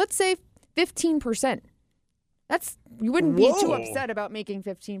 So let's say 15%. You wouldn't be too upset about making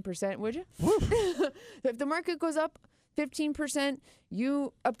 15%, would you? If the market goes up 15%,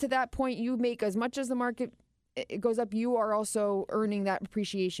 up to that point, you make as much as the market it goes up. You are also earning that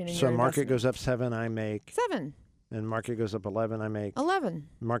appreciation in your investment. So market goes up 7, I make 7. And market goes up 11, I make 11.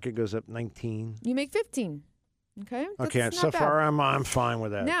 Market goes up 19. You make 15. Okay. Okay. So far, I'm fine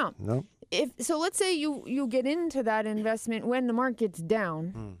with that. Now, nope. So let's say you get into that investment when the market's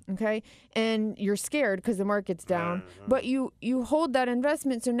down, okay, and you're scared because the market's down, but you hold that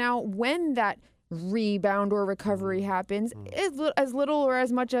investment. So now when that rebound or recovery happens, as little or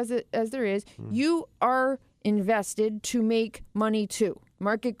as much as there is, you are invested to make money too.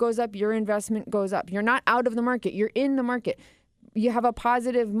 Market goes up, your investment goes up. You're not out of the market. You're in the market. you have a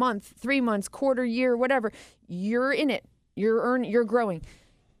positive month, 3 months, quarter, year, whatever, you're in it. You're growing.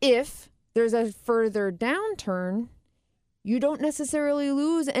 If there's a further downturn, you don't necessarily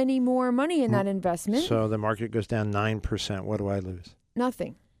lose any more money in that investment. So the market goes down 9%. What do I lose?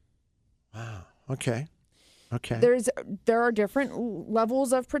 Nothing. Wow. Okay. There are different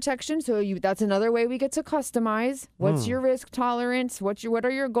levels of protection. So that's another way we get to customize. What's your risk tolerance? What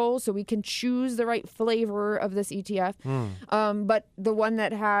are your goals? So we can choose the right flavor of this ETF. But the one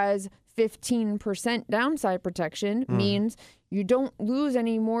that has 15% downside protection means you don't lose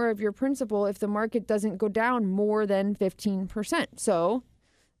any more of your principal if the market doesn't go down more than 15%. So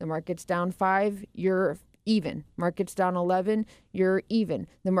the market's down 5, you're even. Market's down 11, you're even.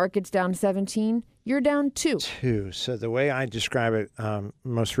 The market's down 17, you're down 2. So the way I describe it,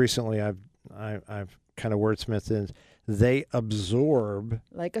 most recently I've kind of wordsmithed, they absorb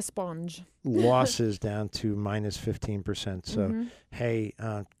like a sponge losses down to minus 15%. So, hey,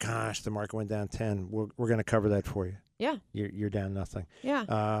 gosh, the market went down 10. We're going to cover that for you. Yeah. You're down nothing. Yeah.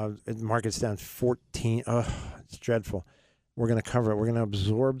 The market's down 14. Oh, it's dreadful. We're going to cover it. We're going to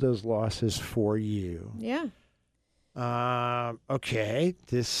absorb those losses for you. Yeah. Okay.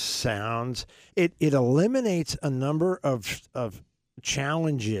 This sounds, it eliminates a number of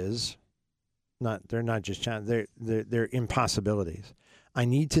challenges. They're not just challenges. They're impossibilities. I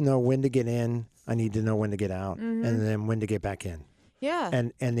need to know when to get in. I need to know when to get out, and then when to get back in. Yeah.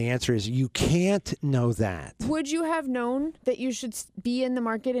 And the answer is you can't know that. Would you have known that you should be in the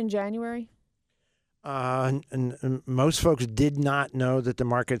market in January? And most folks did not know that the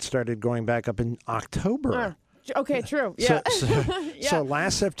market started going back up in October. Okay, true. Yeah. So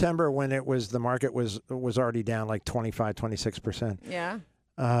last September, when the market was already down like 25, 26%.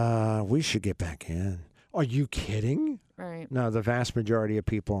 Yeah. We should get back in. Are you kidding? Right. No, the vast majority of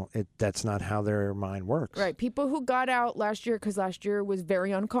people, that's not how their mind works. Right. People who got out last year because last year was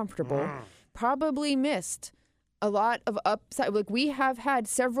very uncomfortable probably missed a lot of upside. Like, we have had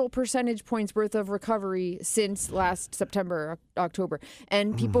several percentage points worth of recovery since last September, October.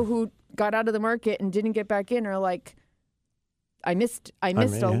 And people who got out of the market and didn't get back in are like, I missed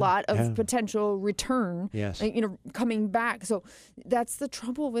a lot of potential return. Yes. Coming back. So that's the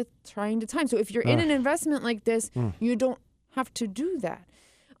trouble with trying to time. So if you're in an investment like this, you don't have to do that.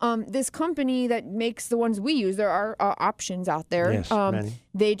 This company that makes the ones we use, there are options out there. Yes, many.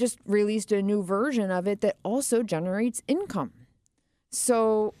 They just released a new version of it that also generates income.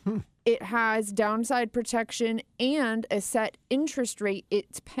 So it has downside protection and a set interest rate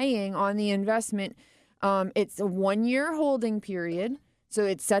it's paying on the investment. It's a 1-year holding period. So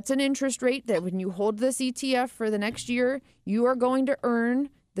it sets an interest rate that when you hold this ETF for the next year, you are going to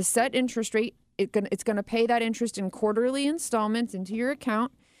earn the set interest rate. It's going to pay that interest in quarterly installments into your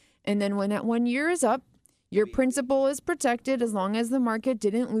account. And then when that 1 year is up, your principal is protected as long as the market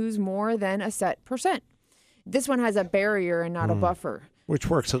didn't lose more than a set percent. This one has a barrier and not a buffer. Which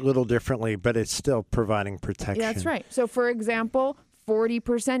works a little differently, but it's still providing protection. Yeah, that's right. So, for example,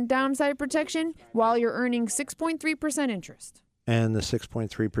 40% downside protection while you're earning 6.3% interest. And the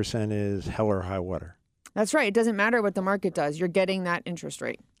 6.3% is hell or high water. That's right. It doesn't matter what the market does. You're getting that interest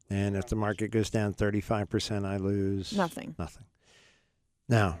rate. And if the market goes down 35%, I lose nothing.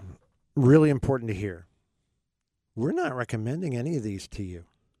 Now, really important to hear. We're not recommending any of these to you.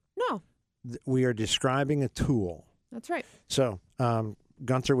 No. We are describing a tool. That's right. So,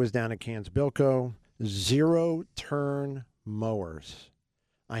 Gunther was down at Bilco, 0-turn mowers.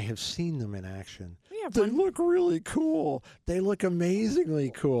 I have seen them in action. They look really cool. They look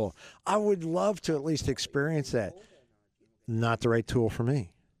amazingly cool. I would love to at least experience that. Not the right tool for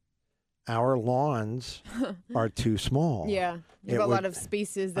me. Our lawns are too small. Yeah. You have a lot of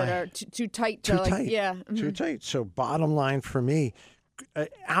spaces that are too tight. Too tight. Yeah. Too tight. So bottom line for me,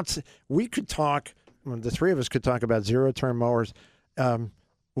 we could talk, the three of us could talk about 0-turn mowers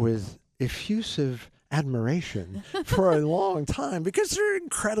with effusive admiration for a long time because they're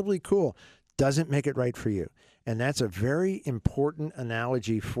incredibly cool. Doesn't make it right for you. And that's a very important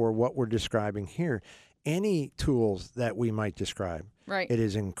analogy for what we're describing here. Any tools that we might describe. Right. It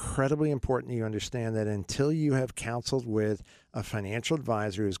is incredibly important you understand that until you have counseled with a financial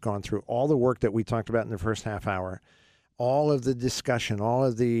advisor who's gone through all the work that we talked about in the first half hour, all of the discussion, all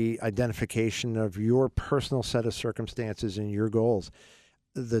of the identification of your personal set of circumstances and your goals,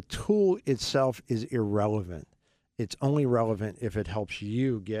 the tool itself is irrelevant. It's only relevant if it helps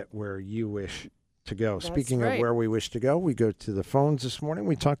you get where you wish to go. That's Speaking right. of where we wish to go, we go to the phones this morning.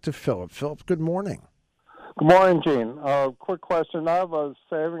 We talked to Philip. Philip, good morning. Good morning, Gene. Quick question. I have a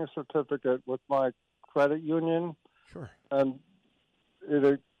savings certificate with my credit union. Sure. And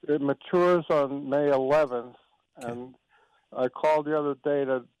it matures on May 11th. Okay. And I called the other day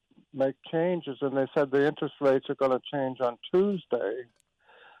to make changes, and they said the interest rates are going to change on Tuesday,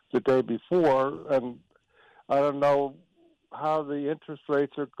 the day before, and I don't know how the interest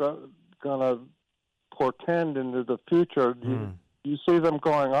rates are going to portend into the future. Do you see them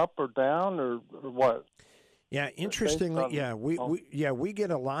going up or down, or what? Yeah, interestingly, we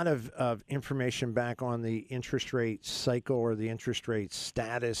get a lot of information back on the interest rate cycle or the interest rate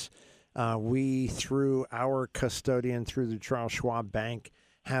status. We, through our custodian, through the Charles Schwab Bank,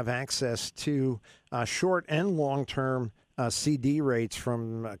 have access to short and long-term CD rates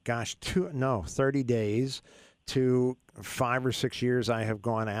from, 30 days to 5 or 6 years. I have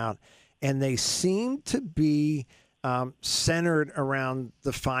gone out, and they seem to be centered around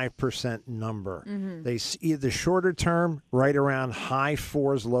the 5% number. They see the shorter term right around high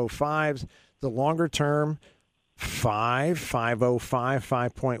 4s, low 5s. The longer term, 5.05,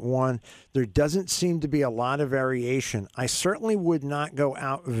 5.1. There doesn't seem to be a lot of variation. I certainly would not go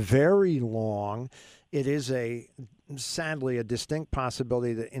out very long. It is sadly a distinct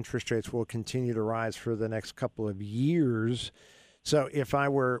possibility that interest rates will continue to rise for the next couple of years. So if I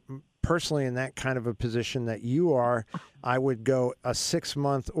were personally in that kind of a position that you are, I would go a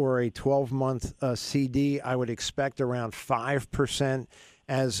 6-month or a 12-month CD. I would expect around 5%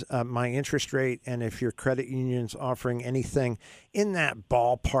 as my interest rate. And if your credit union's offering anything in that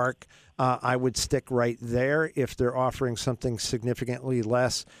ballpark, I would stick right there. If they're offering something significantly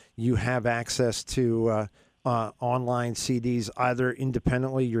less, you have access to online CDs, either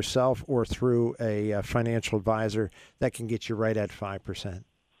independently yourself or through a financial advisor that can get you right at 5%.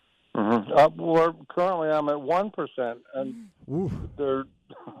 Currently, I'm at 1%, and they're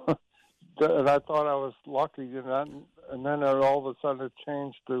and I thought I was lucky, and then all of a sudden it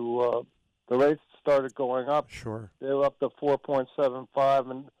changed to the rates started going up. Sure, they were up to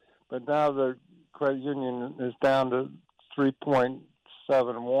 4.75, but now the credit union is down to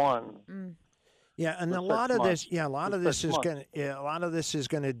 3.71. Yeah, and a lot of this is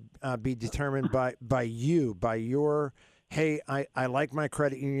going to be determined by you, by your. Hey, I like my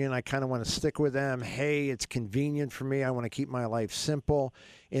credit union. I kind of want to stick with them. Hey, it's convenient for me. I want to keep my life simple.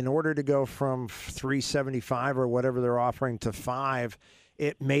 In order to go from 375 or whatever they're offering to 5,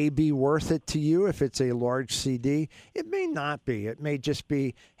 it may be worth it to you if it's a large CD. It may not be. It may just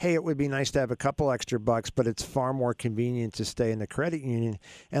be, hey, it would be nice to have a couple extra bucks, but it's far more convenient to stay in the credit union.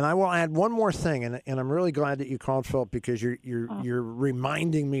 And I will add one more thing, and I'm really glad that you called, Philip, because you're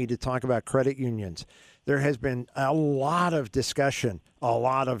reminding me to talk about credit unions. There has been a lot of discussion, a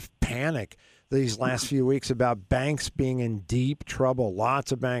lot of panic these last few weeks about banks being in deep trouble.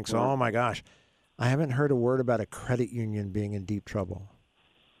 Lots of banks. Oh, my gosh. I haven't heard a word about a credit union being in deep trouble.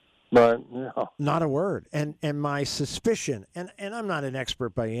 Right. Yeah. Not a word. And my suspicion, and I'm not an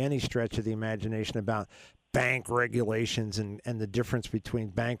expert by any stretch of the imagination about bank regulations and the difference between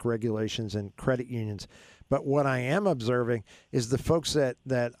bank regulations and credit unions. But what I am observing is the folks that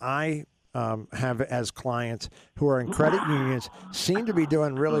I have as clients who are in credit unions seem to be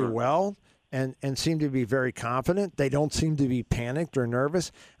doing really well and seem to be very confident. They don't seem to be panicked or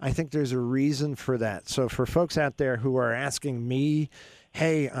nervous. I think there's a reason for that. So for folks out there who are asking me,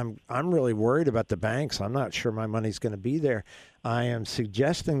 hey, I'm really worried about the banks. I'm not sure my money's going to be there. I am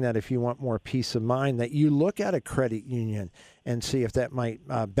suggesting that if you want more peace of mind, that you look at a credit union and see if that might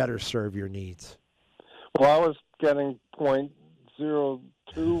better serve your needs. Well, I was getting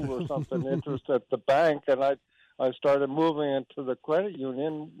 0.02 or something interest at the bank, and I started moving into the credit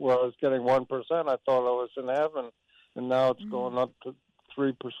union where I was getting 1%. I thought I was in heaven, and now it's going up to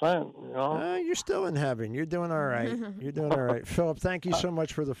 3%. You know, you're still in heaven. You're doing all right. You're doing all right, Philip. Thank you so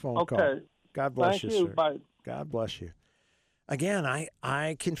much for the phone call. Okay. God bless Thank you, you. sir. Bye. God bless you. Again,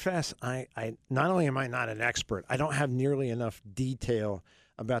 I confess, I not only am I not an expert, I don't have nearly enough detail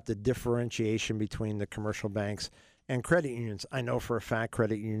about the differentiation between the commercial banks and credit unions. I know for a fact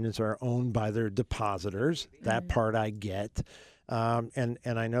credit unions are owned by their depositors. That part I get. And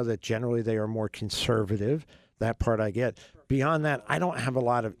I know that generally they are more conservative. That part I get. Beyond that, I don't have a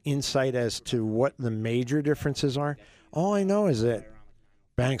lot of insight as to what the major differences are. All I know is that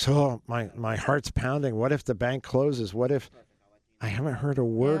banks, my heart's pounding. What if the bank closes? What if... I haven't heard a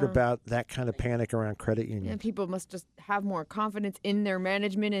word about that kind of panic around credit unions. Yeah, people must just have more confidence in their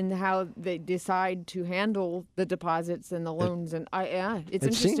management and how they decide to handle the deposits and the loans. It's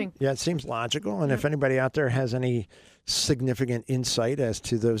interesting. It seems logical. And if anybody out there has any significant insight as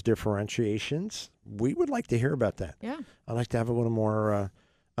to those differentiations, we would like to hear about that. Yeah. I'd like to have a little more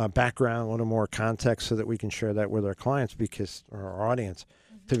background, a little more context so that we can share that with our clients or our audience.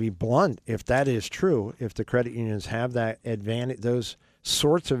 To be blunt, if that is true, if the credit unions have that advantage, those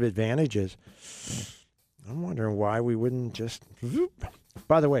sorts of advantages, I'm wondering why we wouldn't just.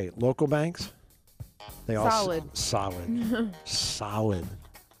 By the way, local banks, they all solid.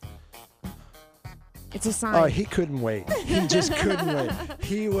 It's a sign. Oh, he couldn't wait. He just couldn't wait.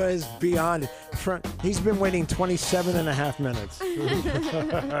 He was beyond front. He's been waiting 27 and a half minutes.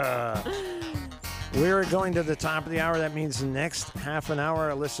 We're going to the top of the hour. That means the next half an hour,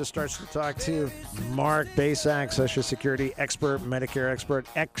 Alyssa starts to talk to Mark Bacak, Social Security expert, Medicare expert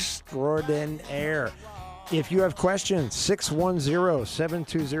extraordinaire. If you have questions,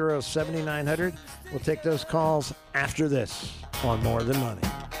 610-720-7900. We'll take those calls after this on More Than Money.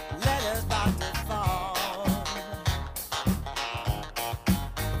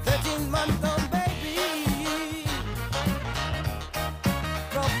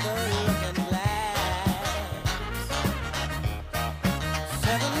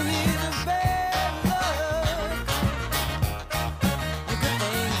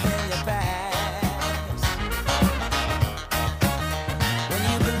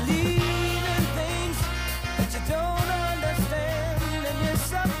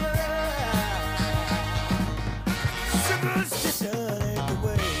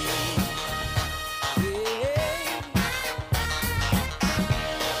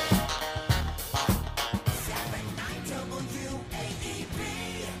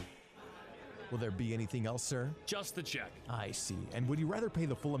 Anything else, sir? Just the check. I see. And would you rather pay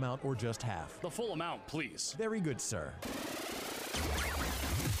the full amount or just half? The full amount, please. Very good, sir.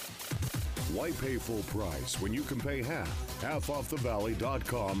 Why pay full price when you can pay half?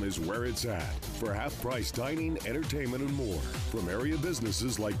 HalfOffTheValley.com is where it's at. For half-price dining, entertainment, and more. From area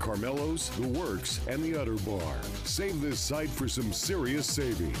businesses like Carmelo's, The Works, and the Udder Bar. Save this site for some serious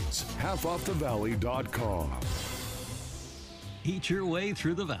savings. HalfOffTheValley.com. Eat your way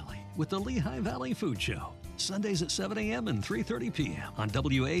through the valley with the Lehigh Valley Food Show. Sundays at 7 a.m. and 3:30 p.m. on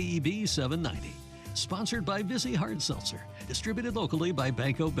WAEB 790. Sponsored by Vizzy Hard Seltzer. Distributed locally by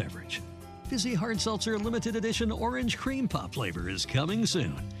Banco Beverage. Vizzy Hard Seltzer Limited Edition Orange Cream Pop flavor is coming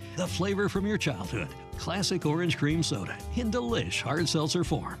soon. The flavor from your childhood. Classic orange cream soda in delish hard seltzer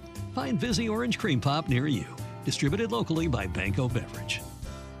form. Find Vizzy Orange Cream Pop near you. Distributed locally by Banco Beverage.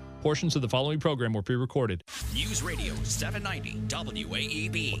 Portions of the following program were pre-recorded. News Radio 790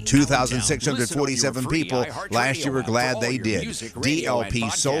 WAEB. 2,647 people last year were glad they did.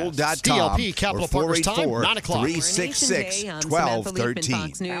 DLPsold.com DLP Capital Partners time, 9 o'clock. 366-1213.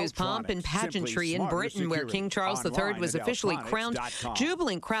 Fox News, pomp and pageantry in Britain, where King Charles III was officially crowned.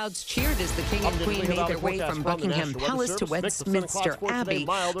 Jubilant crowds cheered as the King and Queen made their way from Buckingham Palace to Westminster Abbey.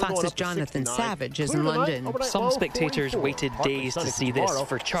 Fox's Jonathan Savage is in London. Some spectators waited days to see this.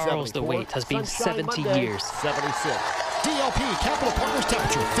 For Charles, the wait has been 70 years. 76. DLP Capital Partners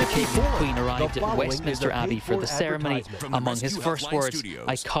temperature 54. The King and Queen arrived at Westminster Abbey for the ceremony. Among his first words,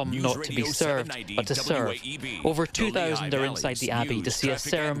 "I come not to be served, but to serve." Over 2,000 are inside the Abbey to see a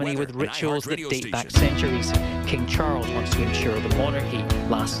ceremony with rituals that date back centuries. King Charles wants to ensure the monarchy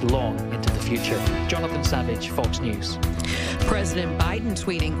lasts long into the future. Jonathan Savage, Fox News. President Biden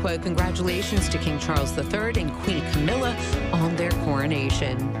tweeting, quote, "Congratulations to King Charles III and Queen Camilla on their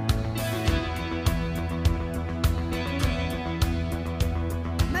coronation."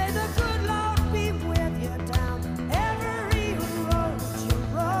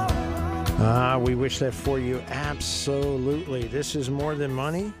 We wish that for you. Absolutely. This is More Than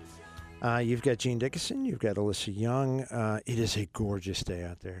Money. You've got Gene Dickinson. You've got Alyssa Young. It is a gorgeous day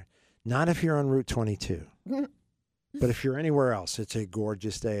out there. Not if you're on Route 22. But if you're anywhere else, it's a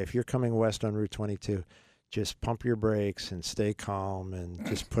gorgeous day. If you're coming west on Route 22, just pump your brakes and stay calm and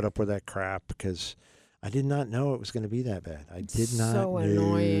just put up with that crap, because I did not know it was going to be that bad. I did not know. So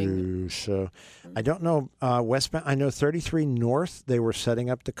annoying. So I don't know westbound. I know 33 North, they were setting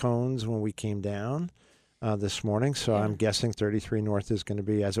up the cones when we came down this morning. So I'm guessing 33 North is going to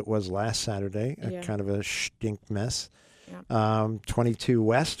be, as it was last Saturday, kind of a stink mess. 22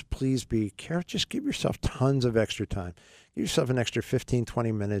 West, please be careful. Just give yourself tons of extra time. Give yourself an extra 15,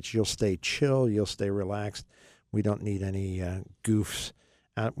 20 minutes. You'll stay chill. You'll stay relaxed. We don't need any goofs.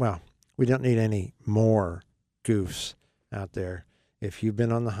 We don't need any more goofs out there. If you've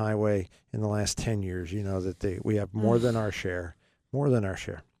been on the highway in the last 10 years, you know that we have more than our share. More than our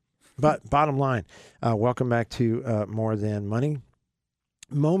share. But bottom line, welcome back to More Than Money.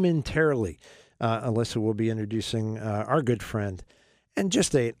 Momentarily, Alyssa will be introducing our good friend and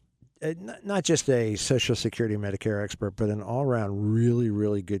just not just a Social Security Medicare expert, but an all-around really,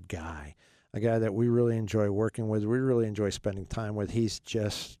 really good guy. A guy that we really enjoy working with. We really enjoy spending time with. He's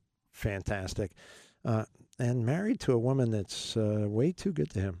just fantastic. And married to a woman that's way too good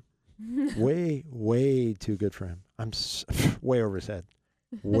to him. way, way too good for him. I'm way over his head.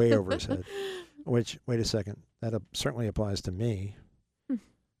 Way over his head. Which, wait a second, that certainly applies to me. It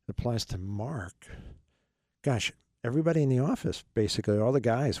applies to Mark. Gosh, everybody in the office, basically, all the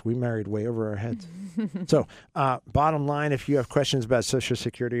guys, we married way over our heads. So, bottom line, if you have questions about Social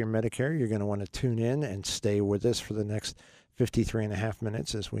Security or Medicare, you're going to want to tune in and stay with us for the next 53 and a half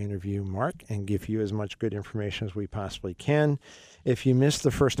minutes as we interview Mark and give you as much good information as we possibly can. If you missed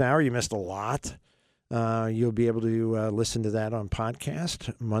the first hour, you missed a lot. You'll be able to listen to that on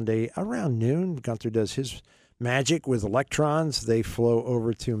podcast Monday around noon. Gunther does his magic with electrons. They flow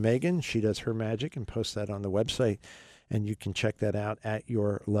over to Megan. She does her magic and posts that on the website, and you can check that out at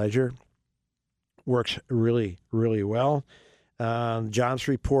your leisure. Works really, really well. Jobs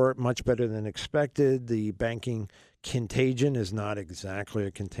report, much better than expected. The banking contagion is not exactly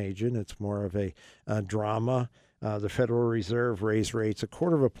a contagion. It's more of a drama. The Federal Reserve raised rates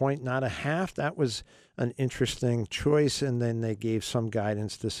 1/4 point, not 1/2. That was an interesting choice. And then they gave some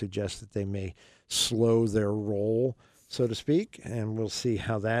guidance to suggest that they may slow their roll, so to speak. And we'll see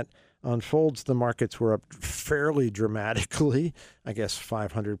how that unfolds. The markets were up fairly dramatically. I guess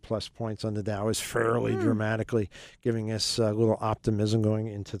 500 plus points on the Dow is fairly dramatically, giving us a little optimism going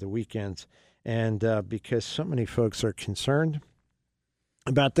into the weekends. And because so many folks are concerned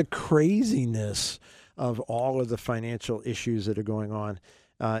about the craziness of all of the financial issues that are going on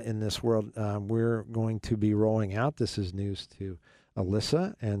in this world, we're going to be rolling out, this is news to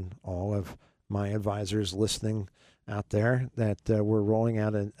Alyssa and all of my advisors listening out there, that we're rolling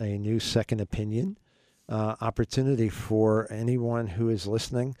out a new second opinion opportunity for anyone who is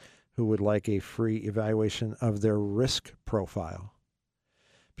listening who would like a free evaluation of their risk profile.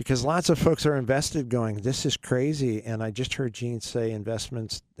 Because lots of folks are invested going, this is crazy. And I just heard Gene say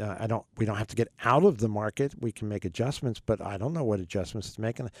investments, we don't have to get out of the market. We can make adjustments, but I don't know what adjustments to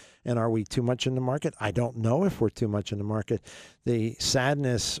make. And are we too much in the market? I don't know if we're too much in the market. The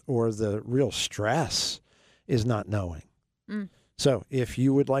sadness or the real stress is not knowing. So if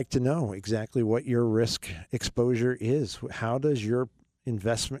you would like to know exactly what your risk exposure is, how does your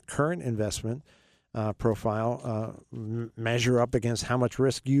current investment profile measure up against how much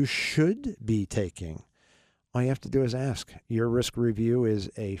risk you should be taking, all you have to do is ask. Your risk review is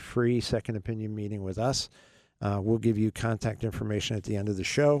a free second opinion meeting with us. We'll give you contact information at the end of the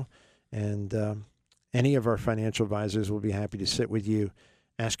show, and any of our financial advisors will be happy to sit with you,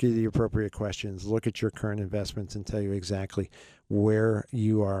 ask you the appropriate questions, look at your current investments, and tell you exactly where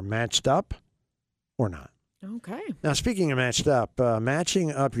you are matched up or not. Okay. Now, speaking of matched up,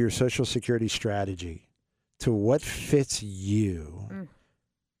 matching up your Social Security strategy to what fits you,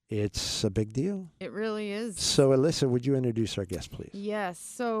 it's a big deal. It really is. So, Alyssa, would you introduce our guest, please? Yes.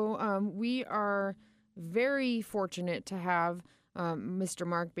 So we are very fortunate to have Mr.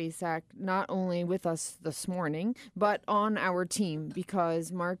 Mark Bacak not only with us this morning, but on our team,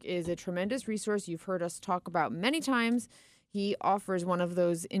 because Mark is a tremendous resource you've heard us talk about many times. He offers one of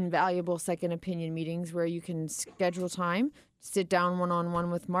those invaluable second opinion meetings where you can schedule time, sit down one-on-one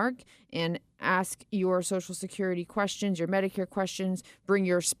with Mark, and ask your Social Security questions, your Medicare questions, bring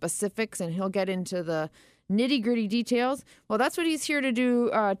your specifics, and he'll get into the nitty-gritty details. Well, that's what he's here to do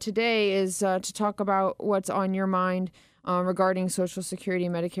today, is to talk about what's on your mind regarding Social Security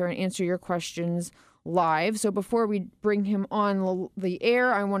and Medicare and answer your questions live. So before we bring him on the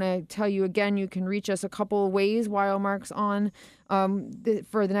air, I want to tell you again, you can reach us a couple of ways while Mark's on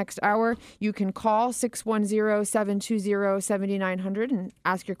for the next hour. You can call 610-720-7900 and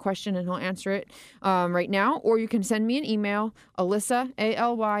ask your question, and he'll answer it right now. Or you can send me an email, Alyssa,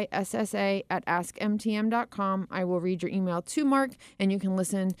 ALYSSA, @askmtm.com. I will read your email to Mark, and you can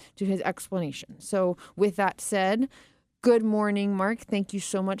listen to his explanation. So with that said, good morning, Mark. Thank you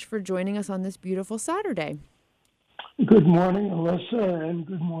so much for joining us on this beautiful Saturday. Good morning, Alyssa, and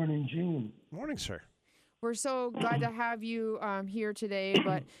good morning, Gene. Morning, sir. We're so glad to have you here today.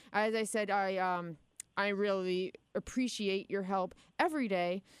 But as I said, I really appreciate your help every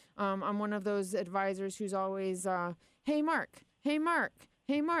day. I'm one of those advisors who's always, hey, Mark, hey, Mark.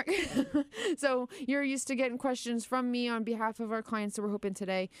 Hey, Mark. So you're used to getting questions from me on behalf of our clients. So we're hoping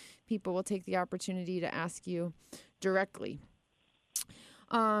today people will take the opportunity to ask you directly.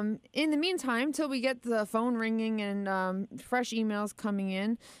 In the meantime, till we get the phone ringing and fresh emails coming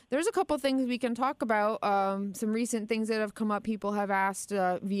in, there's a couple things we can talk about. Some recent things that have come up. People have asked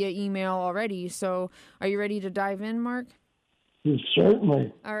via email already. So are you ready to dive in, Mark?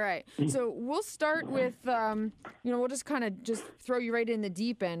 Certainly. All right. So we'll start with, we'll just kind of just throw you right in the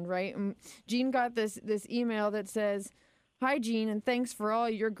deep end, right? Gene got this email that says, "Hi, Gene, and thanks for all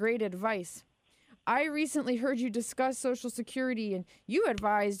your great advice. I recently heard you discuss Social Security, and you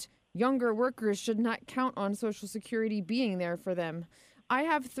advised younger workers should not count on Social Security being there for them. I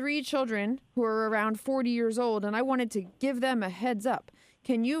have 3 children who are around 40 years old, and I wanted to give them a heads up.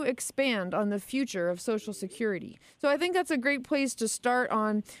 Can you expand on the future of Social Security? So I think that's a great place to start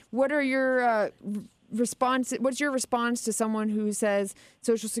on what are your what's your response to someone who says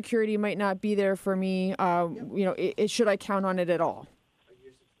Social Security might not be there for me? Should I count on it at all?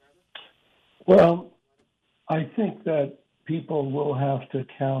 Well, I think that people will have to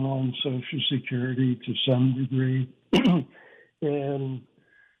count on Social Security to some degree. And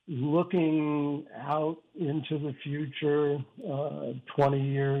looking out into the future, 20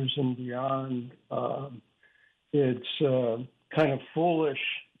 years and beyond, it's kind of foolish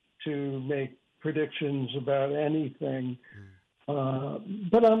to make predictions about anything.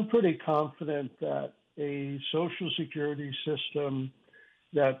 But I'm pretty confident that a Social Security system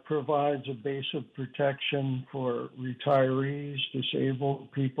that provides a base of protection for retirees,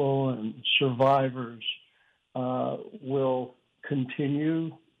 disabled people, and survivors will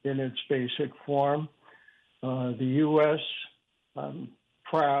continue in its basic form. The U.S., I'm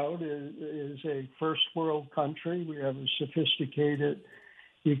proud, is a first world country. We have a sophisticated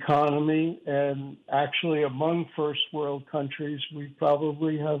economy, and actually among first world countries, we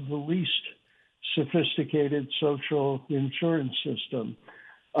probably have the least sophisticated social insurance system.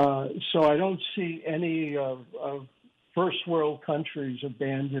 So I don't see any of first world countries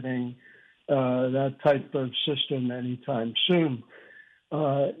abandoning that type of system anytime soon.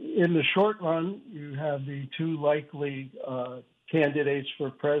 In the short run, you have the 2 likely candidates for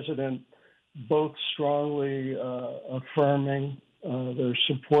president, both strongly affirming their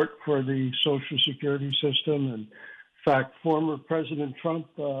support for the Social Security system. And in fact, former President Trump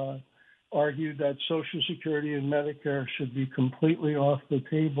argued that Social Security and Medicare should be completely off the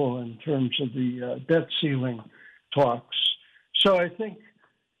table in terms of the debt ceiling talks. So I think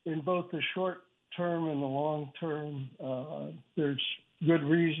in both the short term and the long term, there's good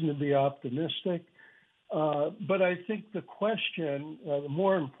reason to be optimistic. But I think the question, the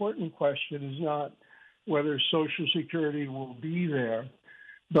more important question, is not whether Social Security will be there,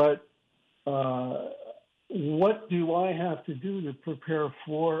 but what do I have to do to prepare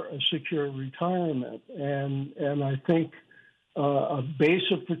for a secure retirement? And I think a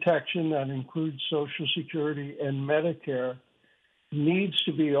base of protection that includes Social Security and Medicare needs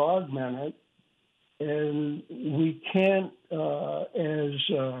to be augmented. And we can't, as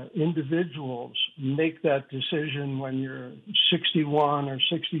individuals, make that decision when you're 61 or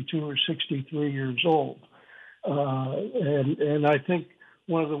 62 or 63 years old. And I think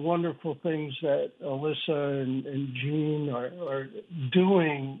one of the wonderful things that Alyssa and Jean are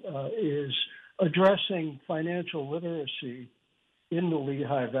doing is addressing financial literacy in the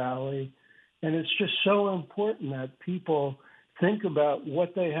Lehigh Valley. And it's just so important that people think about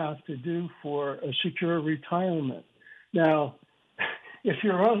what they have to do for a secure retirement. Now, if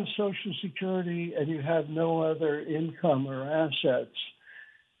you're on Social Security and you have no other income or assets,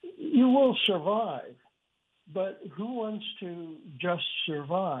 you will survive. But who wants to just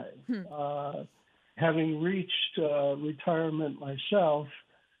survive? Having reached retirement myself,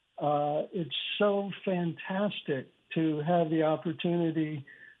 it's so fantastic to have the opportunity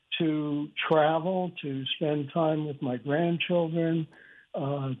to travel, to spend time with my grandchildren,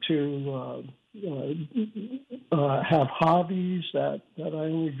 to have hobbies that I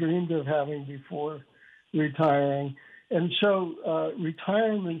only dreamed of having before retiring. And so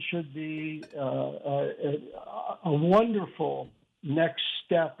retirement should be a wonderful next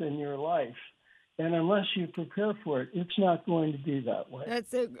step in your life. And unless you prepare for it, it's not going to be that way.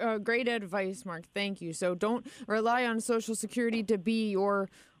 That's great advice, Mark. Thank you. So don't rely on Social Security to be your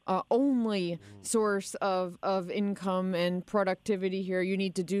only source of income and productivity here. You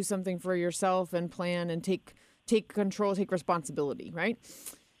need to do something for yourself and plan and take control, take responsibility, right?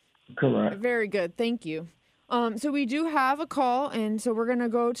 Correct. Very good. Thank you. So we do have a call, and so we're going to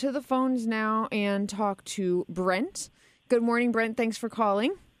go to the phones now and talk to Brent. Good morning, Brent. Thanks for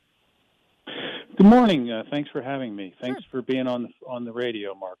calling. Good morning. Thanks for having me. Thanks for being on the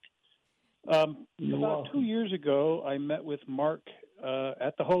radio, Mark. About 2 years ago, I met with Mark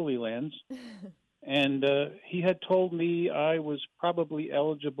at the Holy Lands, and he had told me I was probably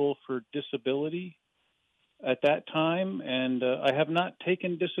eligible for disability at that time, and I have not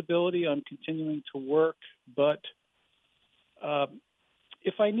taken disability. I'm continuing to work, but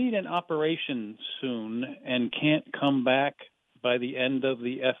if I need an operation soon and can't come back by the end of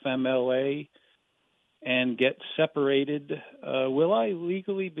the FMLA and get separated, will I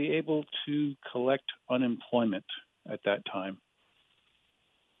legally be able to collect unemployment at that time?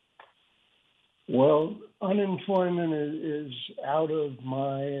 Well, unemployment is out of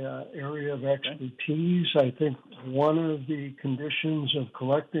my area of expertise. I think one of the conditions of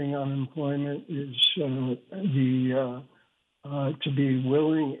collecting unemployment is to be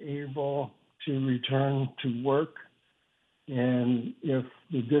willing, able to return to work. And if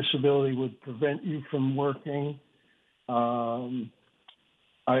the disability would prevent you from working,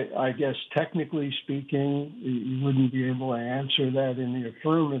 I guess technically speaking, you wouldn't be able to answer that in the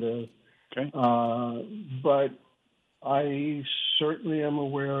affirmative. Okay. But I certainly am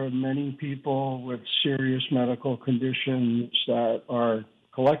aware of many people with serious medical conditions that are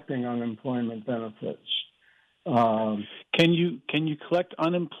collecting unemployment benefits. Can you collect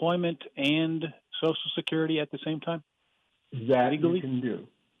unemployment and Social Security at the same time? That legally? you can do,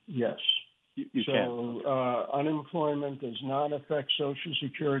 yes. You so can. Unemployment does not affect Social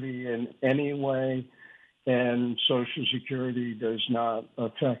Security in any way, and Social Security does not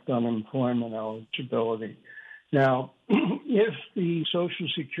affect unemployment eligibility. Now, if the Social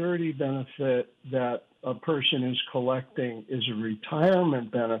Security benefit that a person is collecting is a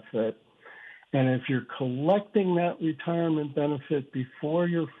retirement benefit, and if you're collecting that retirement benefit before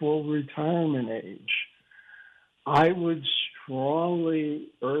your full retirement age, I would strongly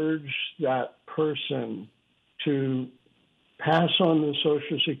urge that person to pass on the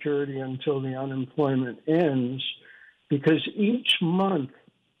Social Security until the unemployment ends, because each month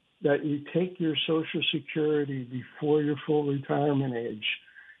that you take your Social Security before your full retirement age,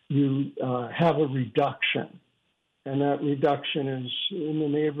 you have a reduction. And that reduction is in the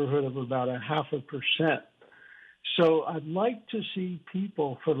neighborhood of about 0.5%. So I'd like to see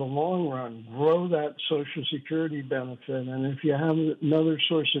people, for the long run, grow that Social Security benefit. And if you have another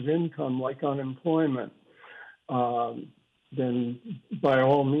source of income like unemployment, then by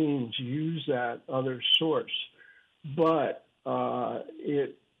all means use that other source. But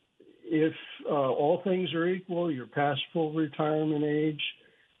if all things are equal, you're past full retirement age,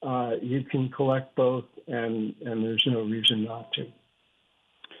 you can collect both, and there's no reason not to.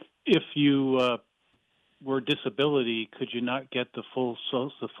 If you were disability, could you not get the full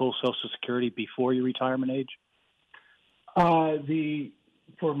Social Security before your retirement age?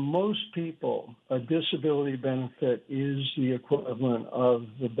 For most people, a disability benefit is the equivalent of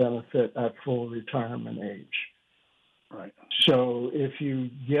the benefit at full retirement age. Right. So if you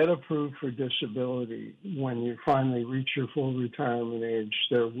get approved for disability, when you finally reach your full retirement age,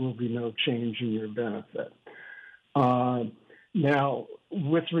 there will be no change in your benefit. Now,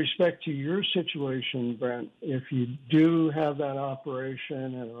 with respect to your situation, Brent, if you do have that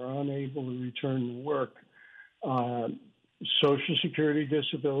operation and are unable to return to work, Social Security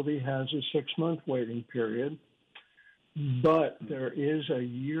disability has a 6-month waiting period, but there is a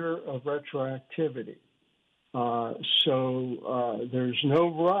year of retroactivity. So there's no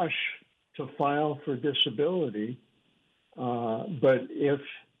rush to file for disability, but if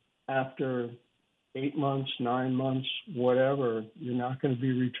after 8 months, 9 months, whatever, you're not going to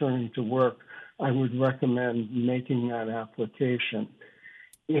be returning to work, I would recommend making that application.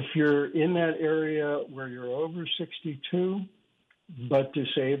 If you're in that area where you're over 62 but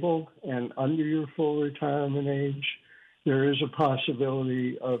disabled and under your full retirement age, there is a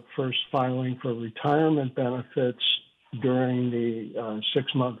possibility of first filing for retirement benefits during the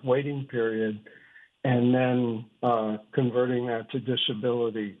 6-month waiting period and then converting that to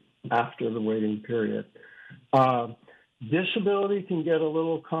disability after the waiting period. Disability can get a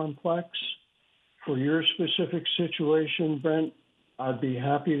little complex. For your specific situation, Brent, I'd be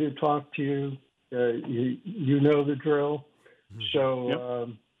happy to talk to you. You know the drill. So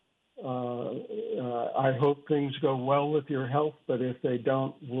I hope things go well with your health, but if they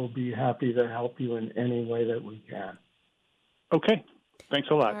don't, we'll be happy to help you in any way that we can. Okay. Thanks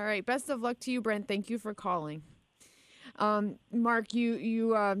a lot. All right. Best of luck to you, Brent. Thank you for calling. Mark,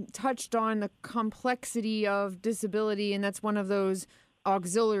 you touched on the complexity of disability, and that's one of those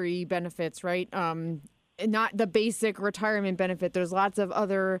auxiliary benefits, right? Not the basic retirement benefit. There's lots of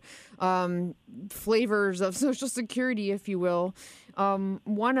other flavors of Social Security, if you will.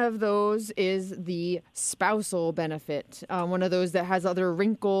 One of those is the spousal benefit, one of those that has other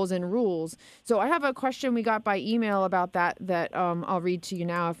wrinkles and rules. So I have a question we got by email about that I'll read to you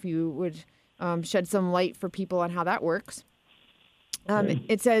now if you would shed some light for people on how that works.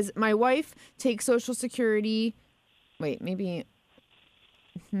 It says, my wife takes Social Security. Wait, maybe...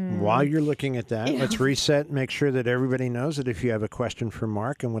 While you're looking at that, let's reset and make sure that everybody knows that if you have a question for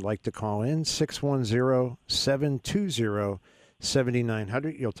Mark and would like to call in,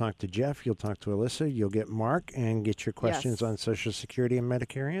 610-720-7900. You'll talk to Jeff, you'll talk to Alyssa, you'll get Mark, and get your questions on Social Security and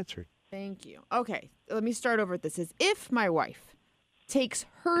Medicare answered. Thank you. Okay, let me start over with this. If my wife takes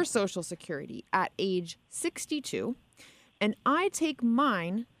her Social Security at age 62 and I take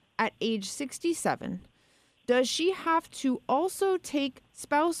mine at age 67, does she have to also take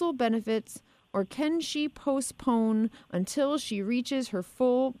spousal benefits, or can she postpone until she reaches her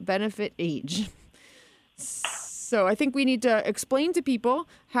full benefit age? So I think we need to explain to people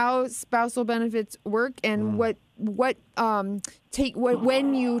how spousal benefits work and when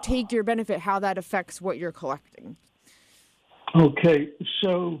you take your benefit, how that affects what you're collecting. Okay,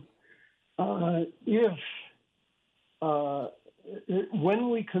 so when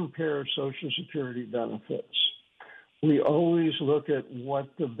we compare Social Security benefits, we always look at what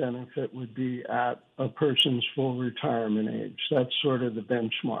the benefit would be at a person's full retirement age. That's sort of the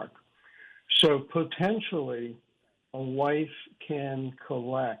benchmark. So potentially, a wife can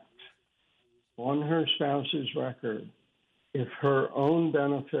collect on her spouse's record if her own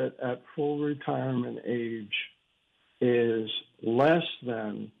benefit at full retirement age is less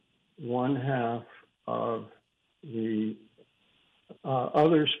than one half of the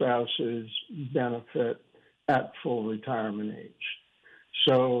other spouse's benefit at full retirement age.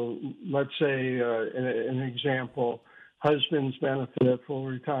 So let's say, an example, husband's benefit at full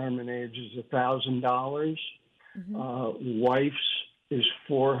retirement age is $1,000. Wife's is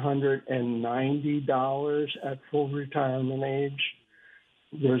 $490 at full retirement age.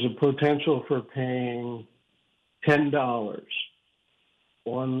 There's a potential for paying $10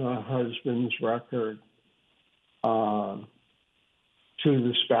 on the husband's record to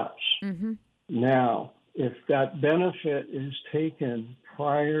the spouse. Now, if that benefit is taken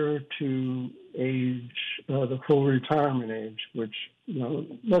prior to age, the full retirement age, which,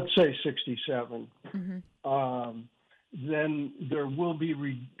 let's say 67, then there will be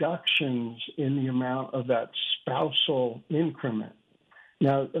reductions in the amount of that spousal increment.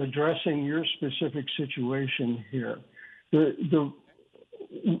 Now, addressing your specific situation here, the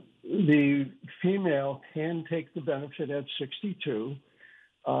female can take the benefit at 62.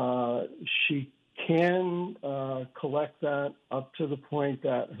 She can collect that up to the point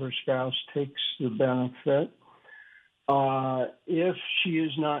that her spouse takes the benefit. If she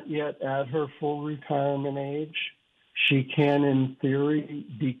is not yet at her full retirement age, she can, in theory,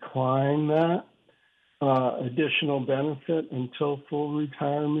 decline that additional benefit until full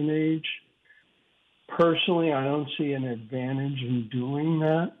retirement age. Personally, I don't see an advantage in doing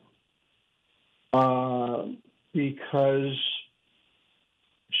that because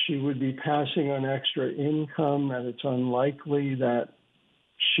she would be passing on extra income that it's unlikely that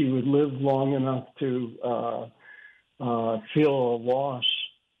she would live long enough to feel a loss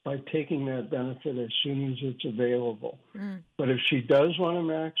by taking that benefit as soon as it's available. But if she does want to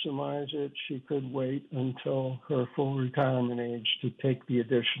maximize it, she could wait until her full retirement age to take the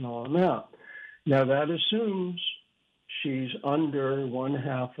additional amount. Now, that assumes she's under one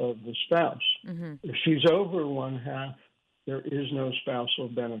half of the spouse. If she's over one half, there is no spousal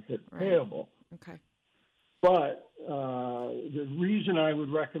benefit payable. Okay. But the reason I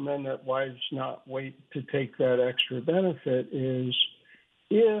would recommend that wives not wait to take that extra benefit is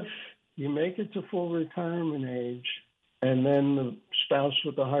if you make it to full retirement age and then the spouse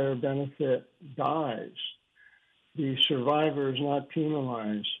with the higher benefit dies, the survivor is not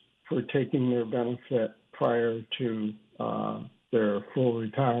penalized for taking their benefit prior to their full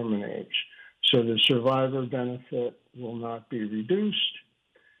retirement age. So the survivor benefit will not be reduced.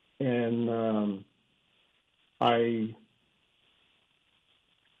 And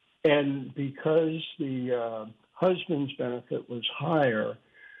because the husband's benefit was higher,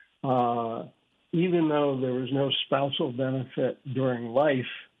 even though there was no spousal benefit during life,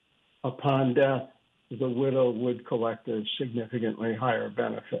 upon death, the widow would collect a significantly higher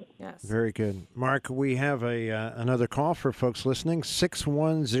benefit. Yes. Very good. Mark, we have another call for folks listening,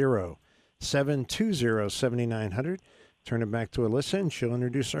 610-720-7900. Turn it back to Alyssa, and she'll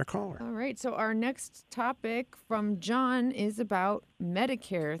introduce our caller. All right. So our next topic from John is about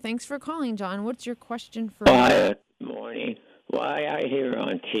Medicare. Thanks for calling, John. What's your question for me? Good morning. Why I hear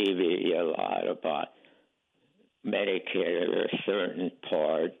on TV a lot about Medicare, a certain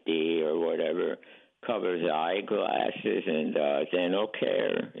Part D or whatever, covers eyeglasses and dental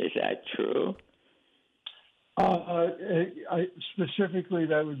care. Is that true? Specifically,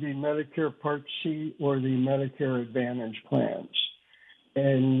 that would be Medicare Part C or the Medicare Advantage plans.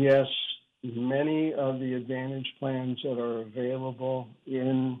 And yes, many of the Advantage plans that are available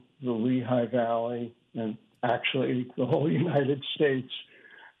in the Lehigh Valley, and actually the whole United States,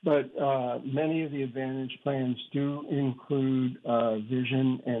 but many of the Advantage plans do include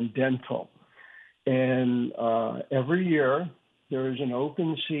vision and dental. And every year there is an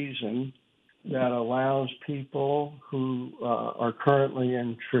open season that allows people who are currently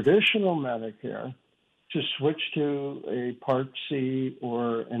in traditional Medicare to switch to a Part C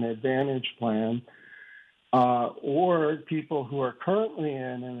or an Advantage plan, or people who are currently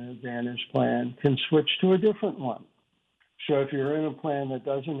in an Advantage plan can switch to a different one. So if you're in a plan that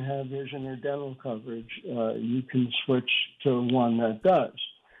doesn't have vision or dental coverage, you can switch to one that does.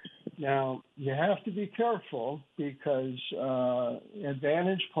 Now, you have to be careful because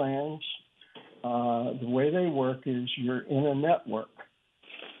Advantage plans, the way they work is you're in a network,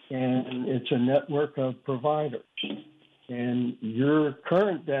 and it's a network of providers. And your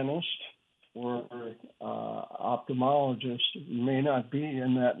current dentist or ophthalmologist may not be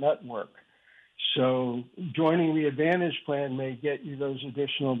in that network. So joining the Advantage plan may get you those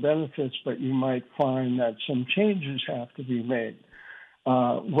additional benefits, but you might find that some changes have to be made.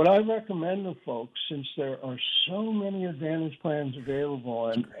 What I recommend to folks, since there are so many Advantage plans available,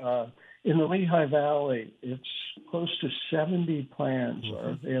 and in the Lehigh Valley, it's close to 70 plans are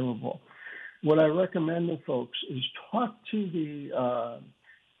available. What I recommend to folks is talk to the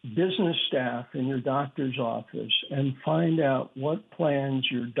business staff in your doctor's office and find out what plans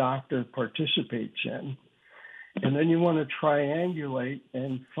your doctor participates in. And then you want to triangulate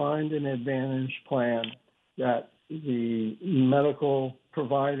and find an Advantage plan that the medical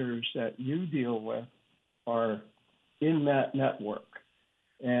providers that you deal with are in that network.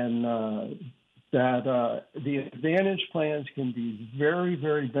 And that the Advantage plans can be very,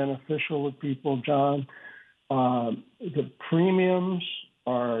 very beneficial to people, John. The premiums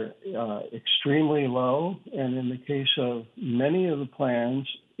are extremely low, and in the case of many of the plans,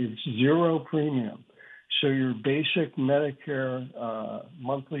 it's zero premium. So your basic Medicare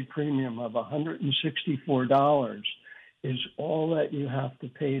monthly premium of $164 is all that you have to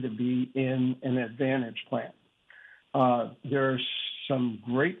pay to be in an Advantage plan. There are some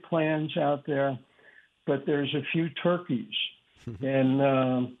great plans out there, but there's a few turkeys.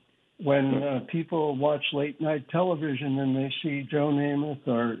 And when people watch late night television and they see Joe Namath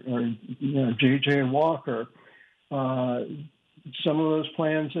or J.J. Walker, some of those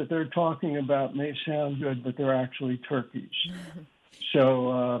plans that they're talking about may sound good, but they're actually turkeys.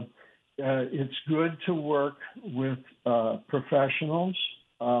 So it's good to work with professionals.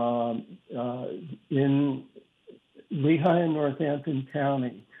 In Lehigh and Northampton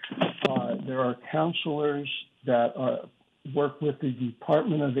County, there are counselors that work with the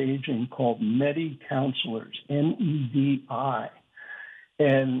Department of Aging called Medi Counselors, MEDI,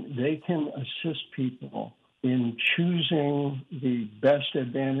 and they can assist people in choosing the best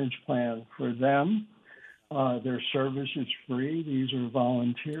Advantage plan for them. Their service is free. These are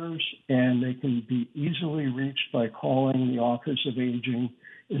volunteers, and they can be easily reached by calling the Office of Aging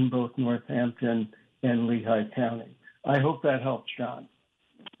in both Northampton and Lehigh County. I hope that helps, John.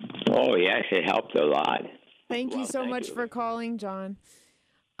 Oh, yes, it helped a lot. Thank you so much for calling, John.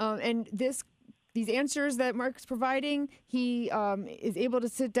 And these answers that Mark's providing, he is able to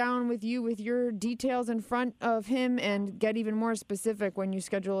sit down with you with your details in front of him and get even more specific when you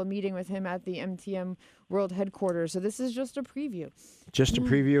schedule a meeting with him at the MtM World Headquarters. So this is just a preview. Just a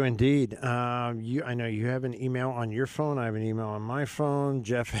preview indeed. I know you have an email on your phone. I have an email on my phone.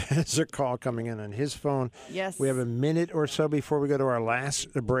 Jeff has a call coming in on his phone. Yes. We have a minute or so before we go to our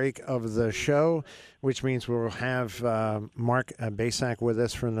last break of the show, which means we'll have Mark Bacak with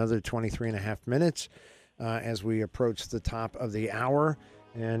us for another 23 and a half minutes as we approach the top of the hour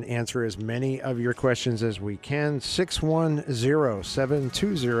and answer as many of your questions as we can.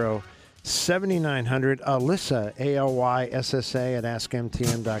 610-720-7900. Alyssa, ALYSSA at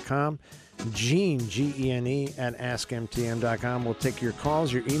AskMTM.com. Gene, Gene, at AskMTM.com. We'll take your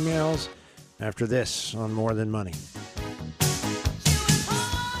calls, your emails after this on More Than Money.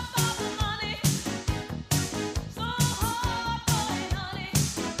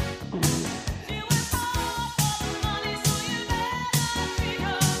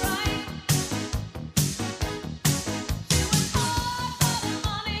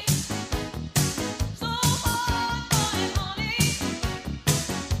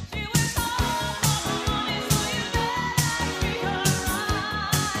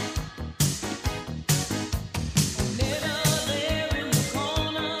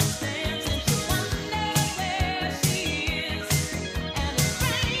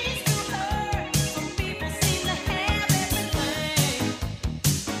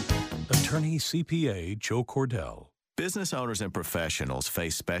 CPA Joe Cordell. Business owners and professionals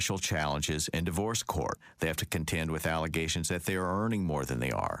face special challenges in divorce court. They have to contend with allegations that they are earning more than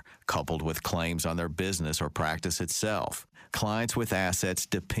they are, coupled with claims on their business or practice itself. Clients with assets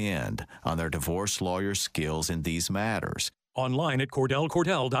depend on their divorce lawyer's skills in these matters. Online at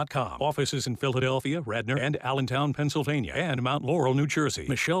CordellCordell.com. Offices in Philadelphia, Radnor, and Allentown, Pennsylvania, and Mount Laurel, New Jersey.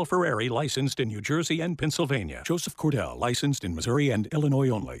 Michelle Ferrari, licensed in New Jersey and Pennsylvania. Joseph Cordell, licensed in Missouri and Illinois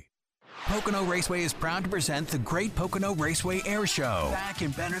only. Pocono Raceway is proud to present the Great Pocono Raceway Air Show. Back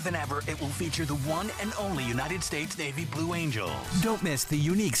and better than ever, it will feature the one and only United States Navy Blue Angels. Don't miss the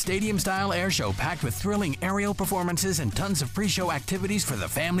unique stadium-style air show packed with thrilling aerial performances and tons of pre-show activities for the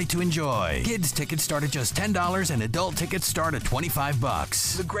family to enjoy. Kids tickets start at just $10 and adult tickets start at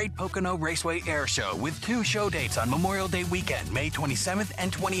 $25. The Great Pocono Raceway Air Show with 2 show dates on Memorial Day weekend, May 27th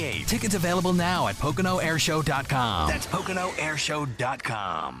and 28th. Tickets available now at PoconoAirShow.com. That's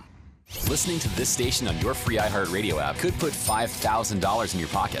PoconoAirShow.com. Listening to this station on your free iHeartRadio app could put $5,000 in your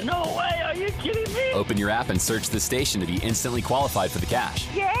pocket. No way, are you kidding me? Open your app and search this station to be instantly qualified for the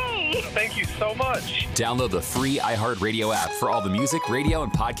cash. Yay! Thank you so much. Download the free iHeartRadio app for all the music, radio,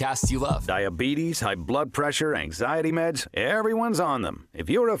 and podcasts you love. Diabetes, high blood pressure, anxiety meds, everyone's on them. If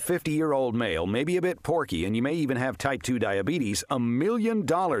you're a 50-year-old male, maybe a bit porky, and you may even have type 2 diabetes, $1 million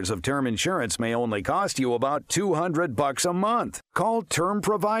of term insurance may only cost you about $200 a month. Call Term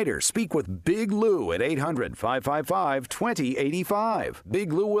Provider. Speak with Big Lou at 800-555-2085.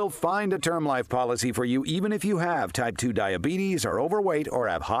 Big Lou will find a term life policy for you even if you have type 2 diabetes, are overweight, or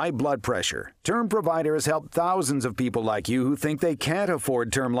have high blood pressure. Term Provider has helped thousands of people like you who think they can't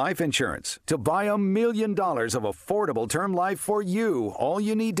afford term life insurance. To buy $1 million of affordable term life for you, all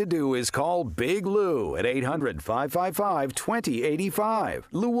you need to do is call Big Lou at 800-555-2085.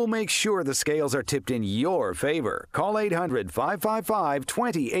 Lou will make sure the scales are tipped in your favor. Call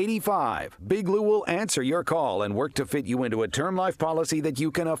 800-555-2085. Big Lou will answer your call and work to fit you into a term life policy that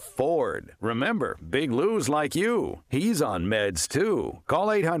you can afford. Remember, Big Lou's like you. He's on meds too. Call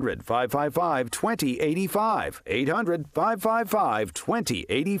 800-555-2085.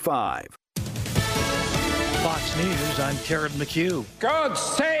 800-555-2085. Fox News, I'm Karen McHugh. God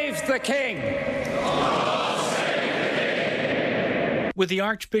save the king! With the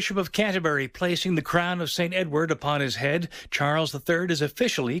Archbishop of Canterbury placing the crown of St. Edward upon his head, Charles III is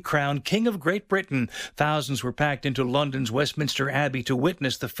officially crowned King of Great Britain. Thousands were packed into London's Westminster Abbey to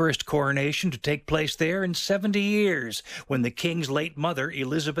witness the first coronation to take place there in 70 years, when the King's late mother,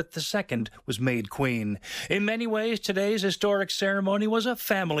 Elizabeth II, was made Queen. In many ways, today's historic ceremony was a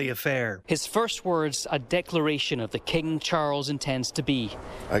family affair. His first words, a declaration of the King Charles intends to be.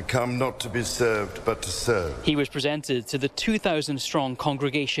 I come not to be served, but to serve. He was presented to the 2,000-strong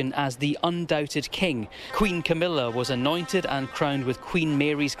congregation as the undoubted king. Queen Camilla was anointed and crowned with Queen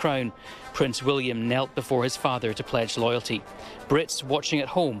Mary's crown. Prince William knelt before his father to pledge loyalty. Brits watching at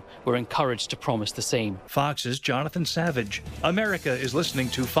home were encouraged to promise the same. Fox's Jonathan Savage. America is listening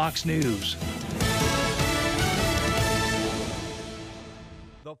to Fox News.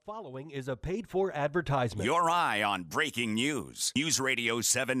 The following is a paid-for advertisement. Your eye on breaking news. News Radio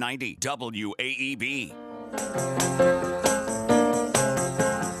 790 WAEB.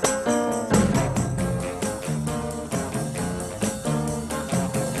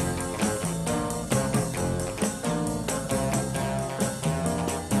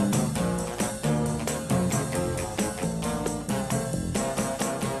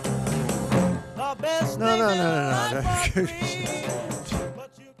 No.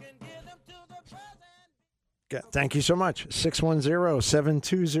 Thank you so much.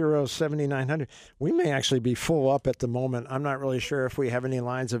 610-720-7900. We may actually be full up at the moment. I'm not really sure if we have any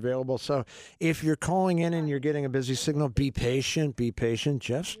lines available. So if you're calling in and you're getting a busy signal, be patient. Be patient.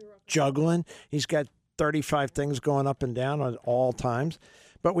 Jeff's juggling. He's got 35 things going up and down at all times.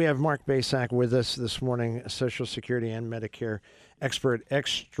 But we have Mark Bacak with us this morning, Social Security and Medicare expert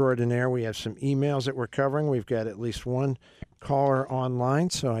extraordinaire. We have some emails that we're covering. We've got at least one caller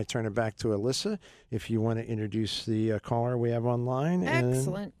online, so I turn it back to Alyssa if you want to introduce the caller we have online.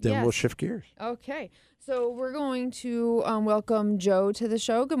 Excellent. And then we'll shift gears. Okay. So we're going to welcome Joe to the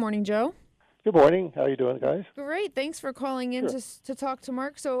show. Good morning, Joe. Good morning. How are you doing, guys? Great. Thanks for calling in to talk to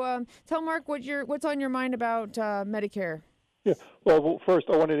Mark. So tell Mark what's on your mind about Medicare. Yeah. Well,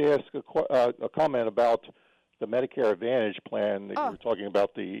 first I wanted to ask a comment about the Medicare Advantage plan that you were talking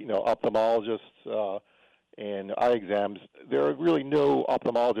about, the ophthalmologists and eye exams. There are really no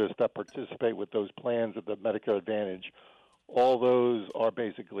ophthalmologists that participate with those plans of the Medicare Advantage. All those are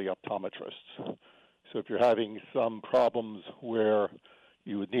basically optometrists. So if you're having some problems where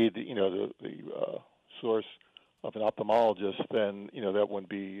you would need the source of an ophthalmologist, then that wouldn't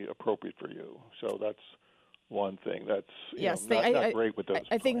be appropriate for you. So that's one thing that's not great with those.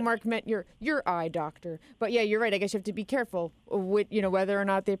 I think Mark meant your eye doctor, but yeah, you're right. I guess you have to be careful with whether or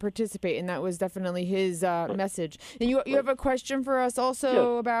not they participate, and that was definitely his message. And you have a question for us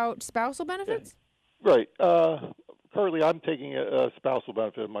also about spousal benefits? Right. currently I'm taking a spousal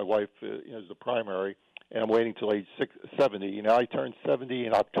benefit. My wife is the primary, and I'm waiting till age 70. You know, I turned 70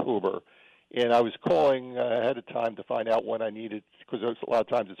 in October, and I was calling ahead of time to find out when I needed, because a lot of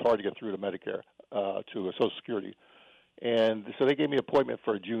times it's hard to get through to Medicare, to Social Security. And so they gave me an appointment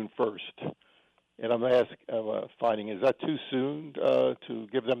for June 1st. And I'm finding, is that too soon to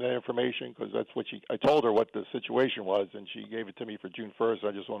give them that information? Because that's what I told her what the situation was, and she gave it to me for June 1st.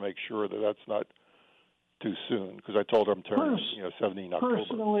 I just want to make sure that that's not too soon, because I told her I'm turning 70 in October.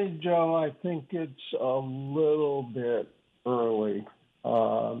 Personally, Joe, I think it's a little bit early,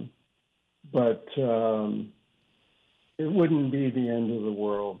 but it wouldn't be the end of the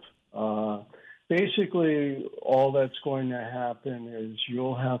world. Basically, all that's going to happen is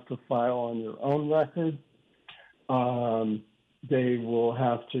you'll have to file on your own record. They will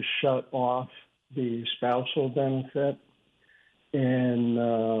have to shut off the spousal benefit,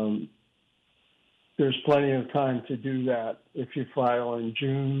 and there's plenty of time to do that if you file in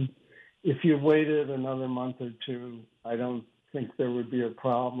June. If you waited another month or two, I don't think there would be a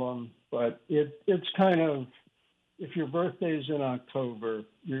problem. But it's kind of, if your birthday's in October,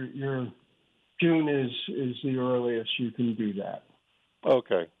 your June is the earliest you can do that.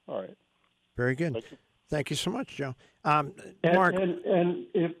 Okay, all right. Very good. Thank you so much, Joe. Mark.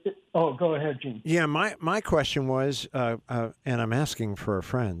 Go ahead, Gene. Yeah, my question was, and I'm asking for a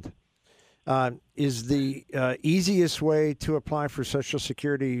friend, is the easiest way to apply for Social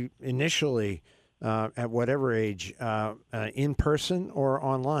Security initially, at whatever age, in person or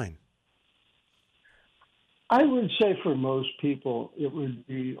online? I would say for most people it would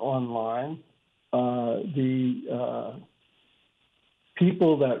be online. The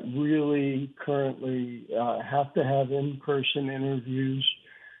people that really currently have to have in-person interviews,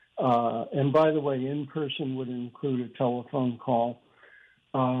 and by the way, in-person would include a telephone call,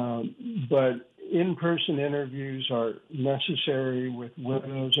 but in-person interviews are necessary with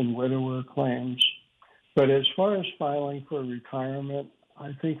widows and widower claims. But as far as filing for retirement,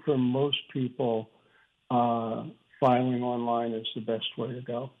 I think for most people, filing online is the best way to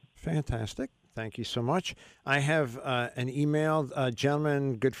go. Fantastic. Thank you so much. I have an email. A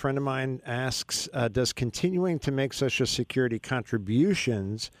gentleman, good friend of mine, asks, does continuing to make Social Security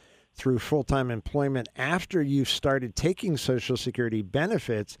contributions through full-time employment after you've started taking Social Security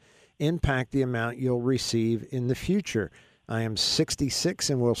benefits impact the amount you'll receive in the future? I am 66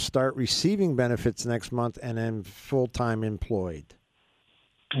 and will start receiving benefits next month and am full-time employed.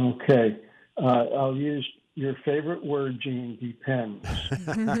 Okay. I'll use your favorite word, Gene, depends.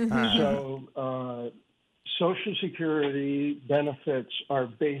 So Social Security benefits are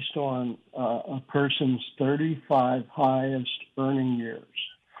based on a person's 35 highest earning years.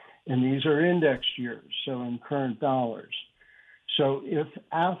 And these are index years, so in current dollars. So if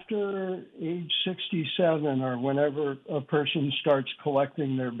after age 67 or whenever a person starts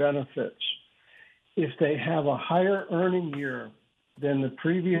collecting their benefits, if they have a higher earning year than the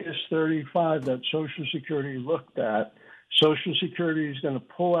previous 35 that Social Security looked at, Social Security is going to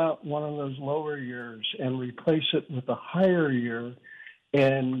pull out one of those lower years and replace it with a higher year,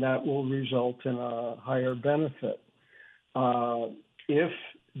 and that will result in a higher benefit. If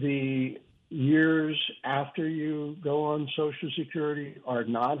the years after you go on Social Security are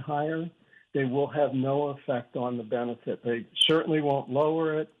not higher, they will have no effect on the benefit. They certainly won't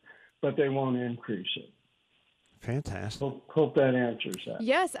lower it, but they won't increase it. Fantastic. Hope that answers that.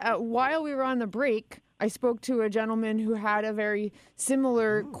 Yes. While we were on the break, I spoke to a gentleman who had a very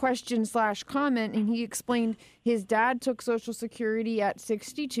similar question/comment, and he explained his dad took Social Security at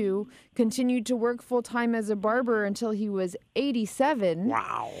 62, continued to work full-time as a barber until he was 87.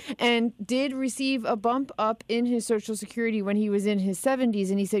 Wow. And did receive a bump up in his Social Security when he was in his 70s.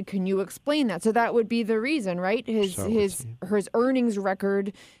 And he said, can you explain that? So that would be the reason, right? His earnings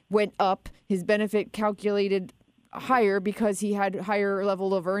record went up, his benefit calculated higher because he had higher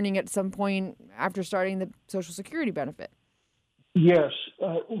level of earning at some point after starting the Social Security benefit. Yes.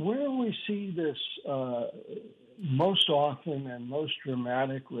 Where we see this most often and most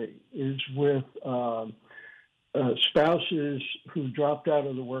dramatically is with spouses who dropped out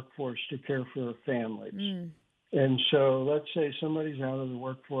of the workforce to care for families. And so let's say somebody's out of the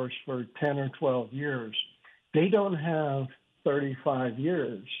workforce for 10 or 12 years. They don't have 35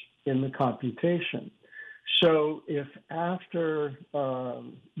 years in the computation. So if after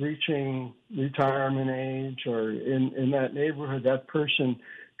reaching retirement age or in that neighborhood, that person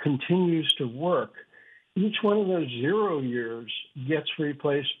continues to work, each one of those 0 years gets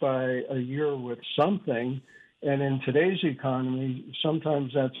replaced by a year with something. And in today's economy,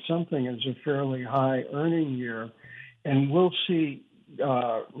 sometimes that something is a fairly high earning year. And we'll see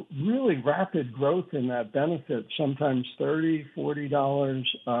really rapid growth in that benefit, sometimes $30, $40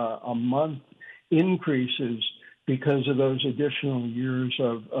 a month increases because of those additional years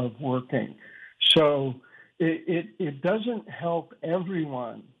of working. So it doesn't help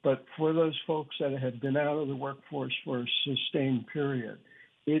everyone, but for those folks that have been out of the workforce for a sustained period,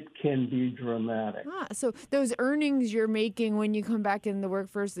 it can be dramatic. So those earnings you're making when you come back in the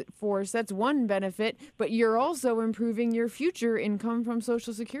workforce, that's one benefit, but you're also improving your future income from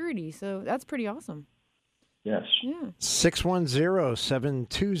Social Security. So that's pretty awesome. Yes. Yeah.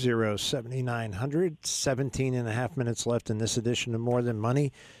 610-720-7900. 17 and a half minutes left in this edition of More Than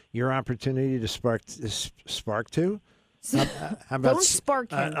Money. Your opportunity to spark to? How about Don't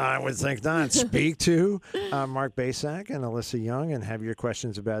spark him. I would think not. Speak to Mark Bacak and Alyssa Young and have your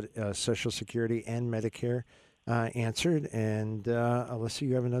questions about Social Security and Medicare answered. And Alyssa,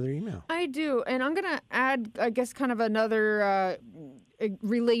 you have another email. I do. And I'm going to add, I guess, kind of another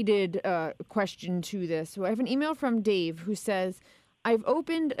related question to this. So I have an email from Dave who says, I've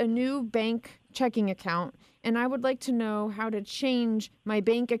opened a new bank checking account, and I would like to know how to change my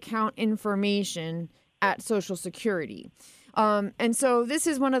bank account information at Social Security. And so this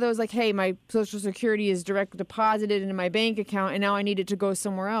is one of those like, hey, my Social Security is direct deposited into my bank account and now I need it to go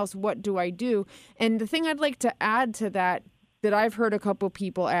somewhere else. What do I do? And the thing I'd like to add to that I've heard a couple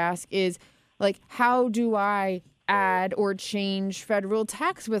people ask is like, how do I add or change federal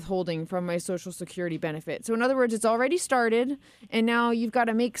tax withholding from my Social Security benefit? So in other words, it's already started and now you've got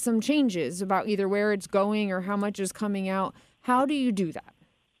to make some changes about either where it's going or how much is coming out. How do you do that?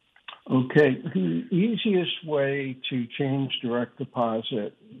 Okay, the easiest way to change direct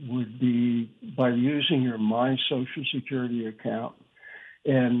deposit would be by using your My Social Security account.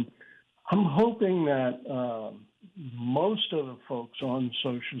 And I'm hoping that most of the folks on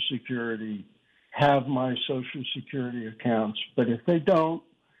Social Security have My Social Security accounts. But if they don't,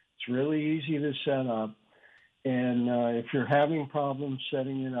 it's really easy to set up. And if you're having problems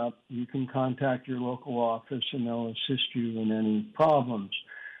setting it up, you can contact your local office and they'll assist you in any problems.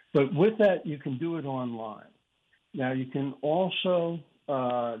 But with that, you can do it online. Now, you can also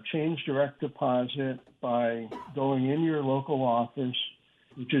change direct deposit by going in your local office,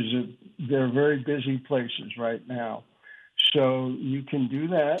 which is they're very busy places right now. So you can do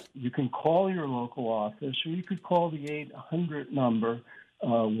that. You can call your local office, or you could call the 800 number,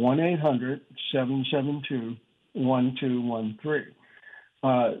 1-800-772-1213.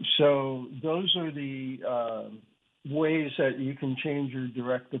 So those are the ways that you can change your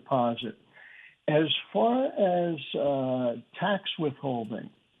direct deposit. As far as tax withholding,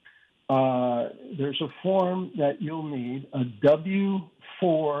 there's a form that you'll need, a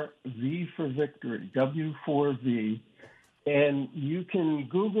W-4V for victory, W-4V, and you can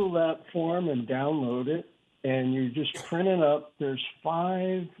Google that form and download it, and you just print it up. There's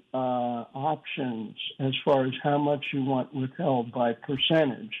 5 options as far as how much you want withheld by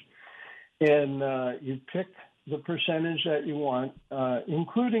percentage, and you pick the percentage that you want,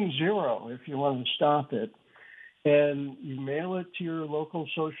 including 0 if you want to stop it, and you mail it to your local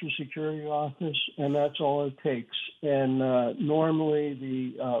Social Security office, and that's all it takes. And normally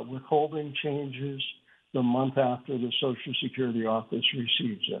the withholding changes the month after the Social Security office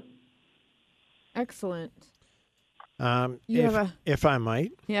receives it. Excellent. If I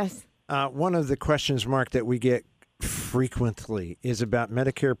might. Yes. One of the questions, Mark, that we get frequently is about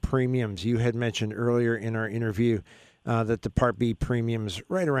Medicare premiums. You had mentioned earlier in our interview that the Part B premiums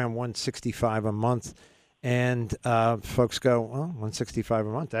right around $165 a month, and folks go, well, $165 a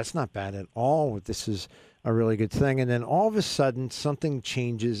month, that's not bad at all. This is a really good thing. And then all of a sudden, something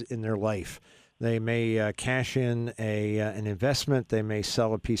changes in their life. They may cash in an investment. They may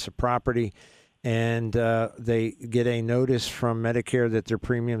sell a piece of property, and they get a notice from Medicare that their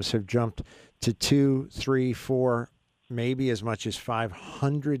premiums have jumped to $200, $300, $400, maybe as much as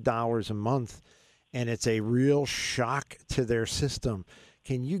 $500 a month, and it's a real shock to their system.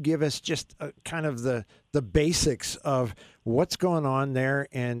 Can you give us just kind of the basics of what's going on there,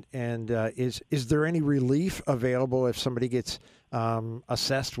 and is there any relief available if somebody gets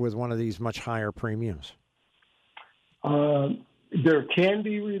assessed with one of these much higher premiums? There can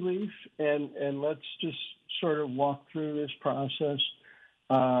be relief, and let's just sort of walk through this process.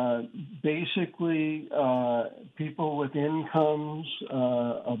 Basically, people with incomes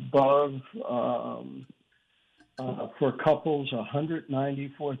above, for couples,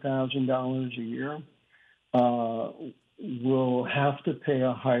 $194,000 a year will have to pay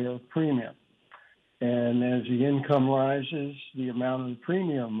a higher premium. And as the income rises, the amount of the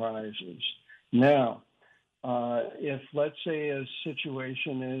premium rises. Now, if let's say a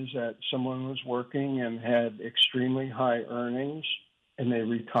situation is that someone was working and had extremely high earnings, and they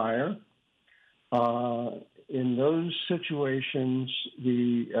retire. In those situations,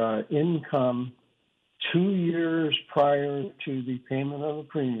 the income 2 years prior to the payment of the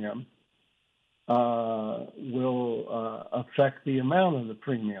premium will affect the amount of the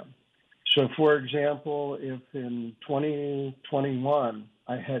premium. So, for example, if in 2021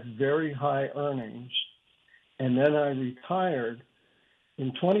 I had very high earnings and then I retired,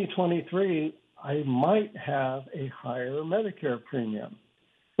 in 2023 I might have a higher Medicare premium.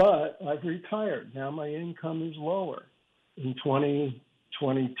 But I've retired. Now my income is lower. In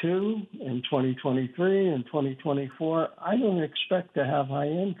 2022 and 2023 and 2024, I don't expect to have high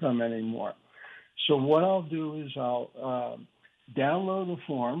income anymore. So what I'll do is I'll download a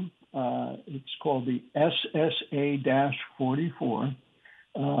form. It's called the SSA-44,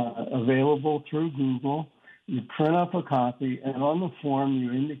 available through Google. You print up a copy, and on the form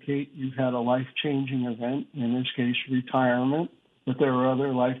you indicate you've had a life-changing event, in this case retirement, but there are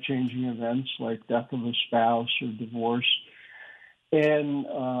other life-changing events like death of a spouse or divorce. And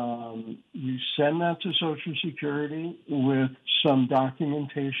you send that to Social Security with some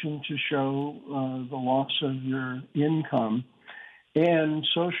documentation to show the loss of your income. And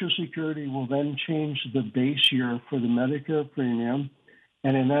Social Security will then change the base year for the Medicare premium,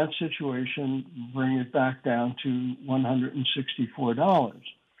 and in that situation, bring it back down to $164.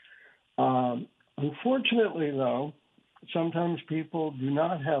 Unfortunately, though, sometimes people do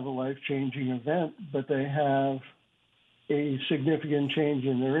not have a life-changing event, but they have a significant change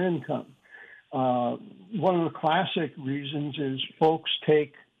in their income. One of the classic reasons is folks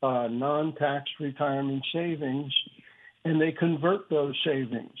take non-tax retirement savings and they convert those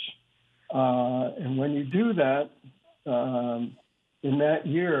savings. And when you do that, in that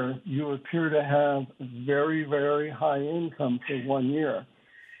year, you appear to have very, very high income for 1 year.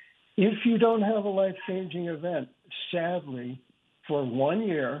 If you don't have a life-changing event, sadly, for 1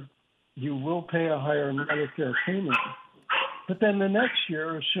 year, you will pay a higher Medicare premium. But then the next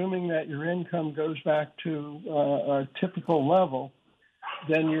year, assuming that your income goes back to a typical level,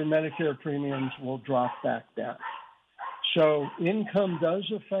 then your Medicare premiums will drop back down. So income does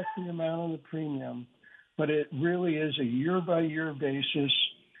affect the amount of the premium, but it really is a year-by-year basis.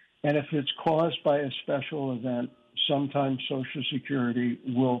 And if it's caused by a special event, sometimes Social Security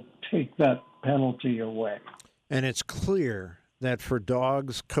will take that penalty away. And it's clear that for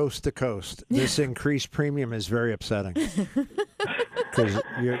dogs coast to coast, this increased premium is very upsetting. Because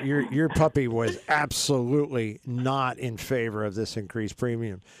your puppy was absolutely not in favor of this increased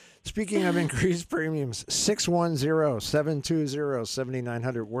premium. Speaking of increased premiums,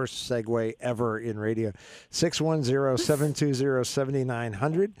 610-720-7900. Worst segue ever in radio.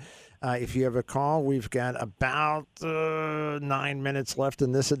 610-720-7900. If you have a call, we've got about 9 minutes left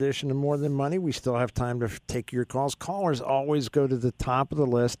in this edition of More Than Money. We still have time to take your calls. Callers always go to the top of the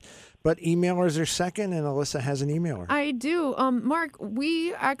list, but emailers are second, and Alyssa has an emailer. I do. Mark,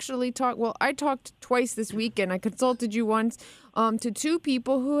 we actually talked, well, I talked twice this weekend. I consulted you once to two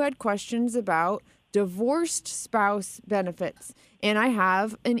people who had questions about divorced spouse benefits. And I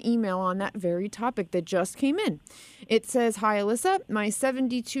have an email on that very topic that just came in. It says, "Hi, Alyssa. My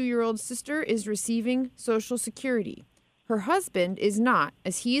 72-year-old sister is receiving Social Security. Her husband is not,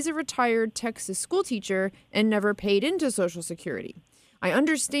 as he is a retired Texas school teacher and never paid into Social Security. I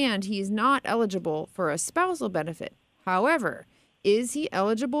understand he is not eligible for a spousal benefit. However, is he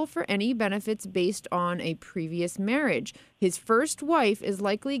eligible for any benefits based on a previous marriage? His first wife is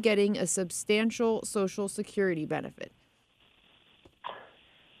likely getting a substantial Social Security benefit."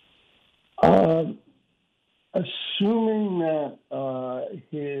 Assuming that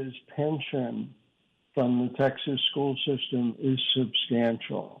his pension from the Texas school system is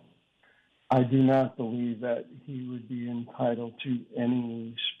substantial, I do not believe that he would be entitled to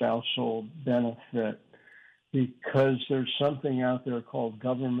any spousal benefit, because there's something out there called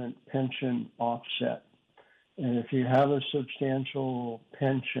government pension offset. And if you have a substantial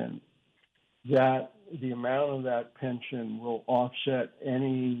pension, that the amount of that pension will offset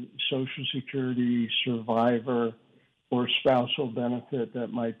any Social Security survivor or spousal benefit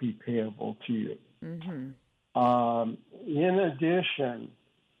that might be payable to you. Mm-hmm. In addition,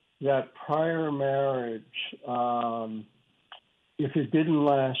 that prior marriage, if it didn't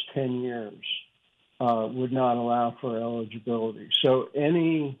last 10 years, would not allow for eligibility. So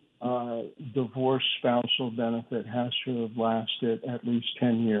any divorced spousal benefit has to have lasted at least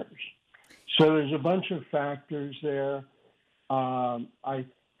 10 years. So there's a bunch of factors there. I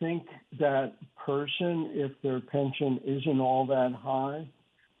think that person, if their pension isn't all that high,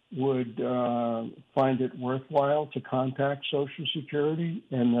 would find it worthwhile to contact Social Security,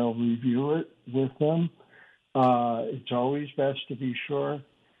 and they'll review it with them. It's always best to be sure,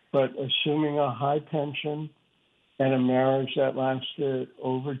 but assuming a high pension and a marriage that lasted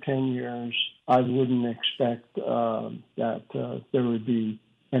over 10 years, I wouldn't expect that there would be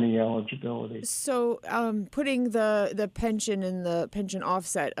any eligibility. So putting the pension and the pension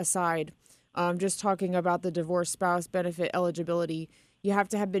offset aside, just talking about the divorced spouse benefit eligibility, you have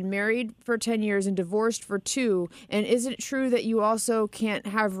to have been married for 10 years and divorced for 2. And is it true that you also can't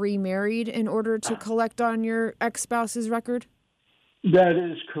have remarried in order to collect on your ex-spouse's record? That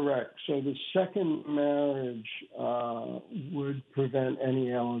is correct. So the second marriage would prevent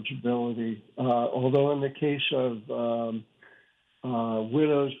any eligibility, although in the case of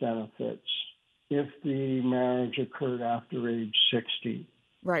widow's benefits, if the marriage occurred after age 60,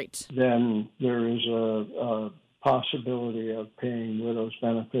 right, then there is a possibility of paying widow's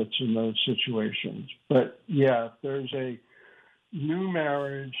benefits in those situations. But yeah, if there's a new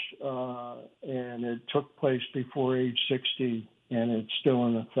marriage and it took place before age 60 and it's still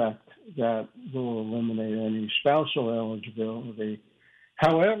in effect, that will eliminate any spousal eligibility.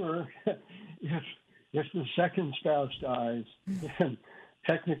 However, if the second spouse dies, then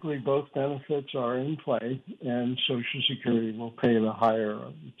technically both benefits are in play and Social Security will pay the higher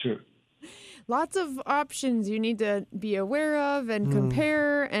of the two. Lots of options you need to be aware of and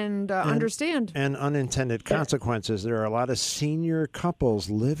compare and understand. And unintended consequences. There are a lot of senior couples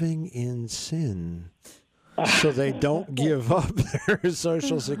living in sin, so they don't give up their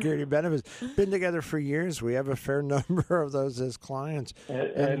Social Security benefits. Been together for years. We have a fair number of those as clients.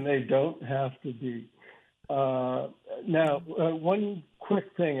 And they don't have to be. Now, one quick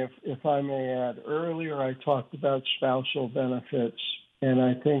thing, if I may add. Earlier I talked about spousal benefits, and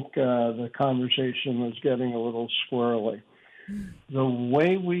I think the conversation was getting a little squirrely. The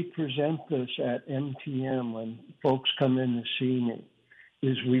way we present this at MtM when folks come in to see me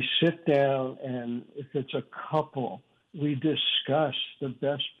is we sit down, and if it's a couple, we discuss the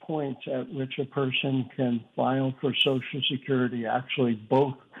best points at which a person can file for Social Security, actually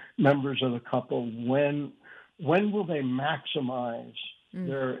both members of the couple. When will they maximize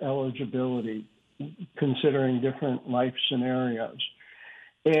their eligibility, considering different life scenarios?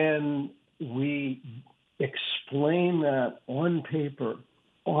 And we explain that on paper,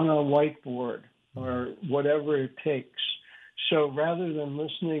 on a whiteboard, or whatever it takes. So rather than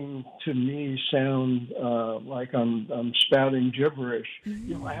listening to me sound like I'm spouting gibberish,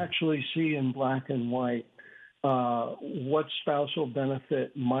 you'll actually see in black and white what spousal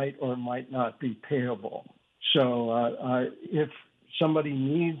benefit might or might not be payable. So if somebody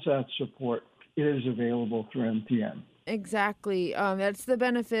needs that support, it is available through MtM. Exactly. That's the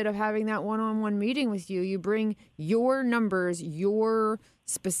benefit of having that one-on-one meeting with you. You bring your numbers, your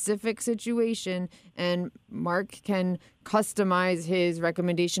specific situation, and Mark can customize his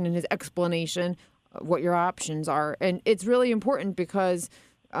recommendation and his explanation of what your options are. And it's really important because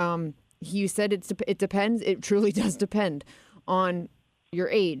you said it depends. It truly does depend on your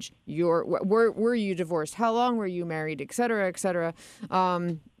age, were you divorced, how long were you married, et cetera, et cetera.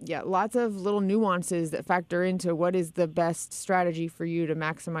 Lots of little nuances that factor into what is the best strategy for you to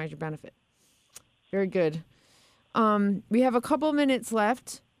maximize your benefit. Very good. We have a couple minutes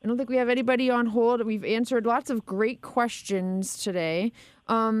left. I don't think we have anybody on hold. We've answered lots of great questions today.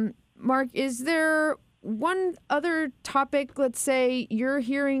 Mark, is there one other topic, let's say, you're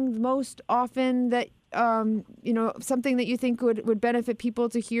hearing most often that something that you think would benefit people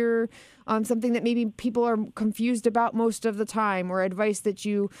to hear, something that maybe people are confused about most of the time, or advice that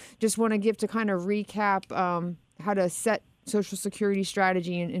you just want to give to kind of recap how to set Social Security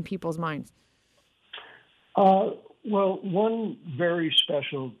strategy in people's minds? Well, one very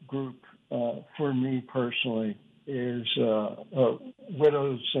special group for me personally is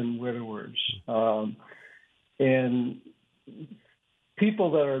widows and widowers. And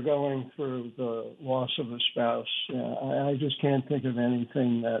people that are going through the loss of a spouse, I just can't think of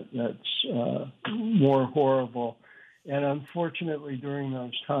anything that's more horrible. And unfortunately, during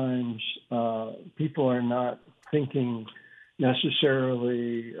those times, people are not thinking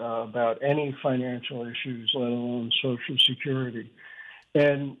necessarily about any financial issues, let alone Social Security.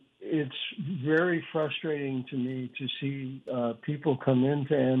 And it's very frustrating to me to see people come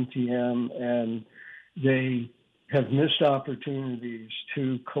into MtM and they have missed opportunities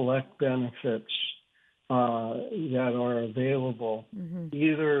to collect benefits that are available,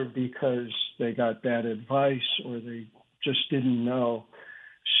 either because they got bad advice or they just didn't know.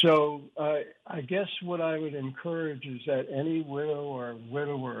 So I guess what I would encourage is that any widow or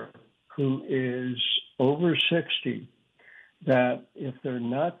widower who is over 60, that if they're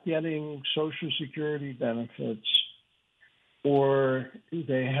not getting Social Security benefits, or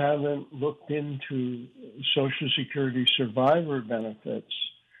they haven't looked into Social Security survivor benefits,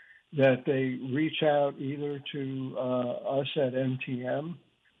 that they reach out either to us at MtM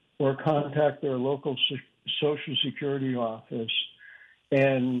or contact their local Social Security office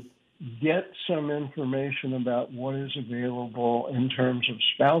and get some information about what is available in terms of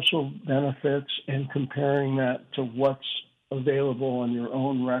spousal benefits and comparing that to what's available on your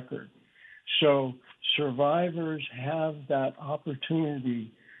own record. So survivors have that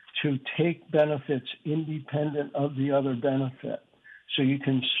opportunity to take benefits independent of the other benefit. So you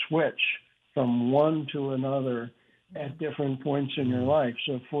can switch from one to another at different points in your life.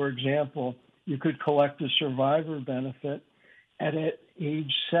 So, for example, you could collect a survivor benefit at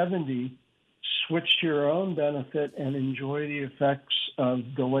age 70, switch to your own benefit, and enjoy the effects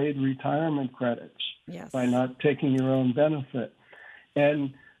of delayed retirement credits by not taking your own benefit.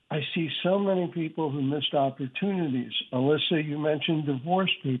 And I see so many people who missed opportunities. Alyssa, you mentioned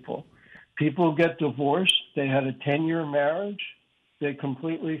divorced people. People get divorced. They had a 10-year marriage. They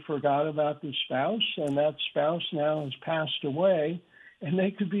completely forgot about the spouse, and that spouse now has passed away, and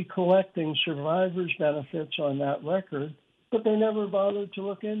they could be collecting survivor's benefits on that record, but they never bothered to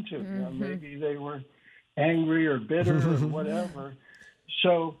look into it. You know, maybe they were angry or bitter or whatever.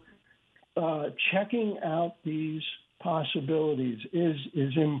 So checking out these possibilities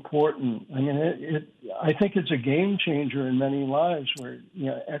is important. I mean, I think it's a game changer in many lives where, you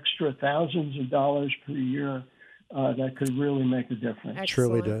know, extra thousands of dollars per year that could really make a difference. It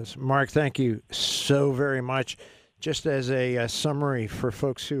truly does. Mark, thank you so very much. Just as a summary for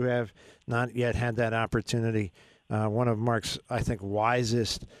folks who have not yet had that opportunity, one of Mark's, I think,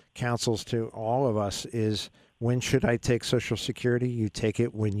 wisest counsels to all of us is, when should I take Social Security? You take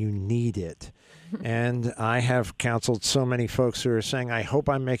it when you need it. And I have counseled so many folks who are saying, I hope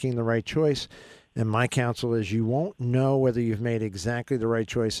I'm making the right choice. And my counsel is, you won't know whether you've made exactly the right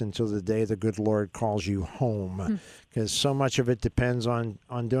choice until the day the good Lord calls you home, because so much of it depends on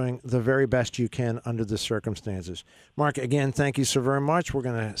doing the very best you can under the circumstances. Mark, again, thank you so very much. We're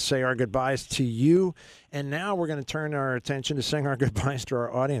going to say our goodbyes to you, and now we're going to turn our attention to saying our goodbyes to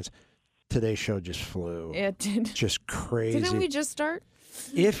our audience. Today's show just flew. It did. Just crazy. Didn't we just start?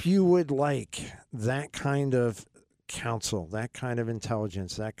 If you would like that kind of counsel, that kind of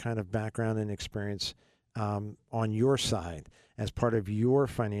intelligence, that kind of background and experience on your side as part of your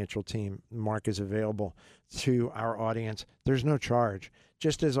financial team, Mark is available to our audience. There's no charge.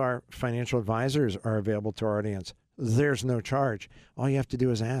 Just as our financial advisors are available to our audience, there's no charge. All you have to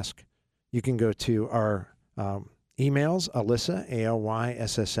do is ask. You can go to our emails, Alyssa,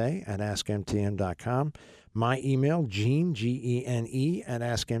 ALYSSA, at askmtm.com. My email, Gene, Gene, at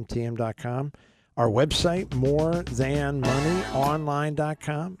askmtm.com. Our website,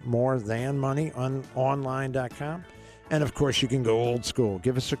 morethanmoneyonline.com, morethanmoneyonline.com. And, of course, you can go old school.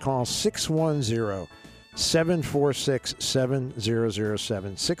 Give us a call,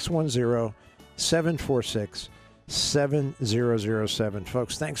 610-746-7007, 610-746-7007.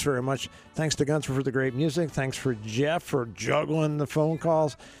 Folks, thanks very much. Thanks to Gunther for the great music. Thanks for Jeff for juggling the phone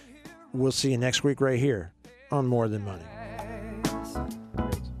calls. We'll see you next week right here on More Than Money.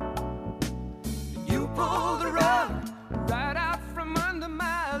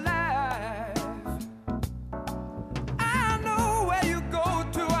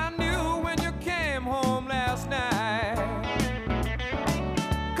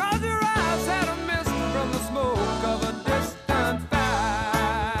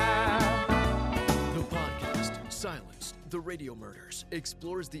 The Radio Murders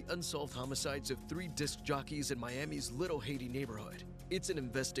explores the unsolved homicides of 3 disc jockeys in Miami's Little Haiti neighborhood. It's an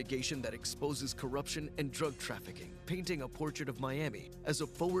investigation that exposes corruption and drug trafficking, painting a portrait of Miami as a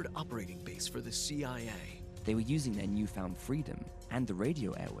forward operating base for the CIA. They were using their newfound freedom and the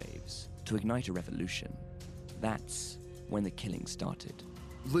radio airwaves to ignite a revolution. That's when the killing started.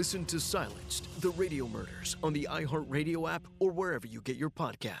 Listen to Silenced, The Radio Murders on the iHeartRadio app or wherever you get your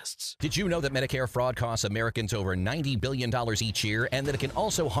podcasts. Did you know that Medicare fraud costs Americans over $90 billion each year, and that it can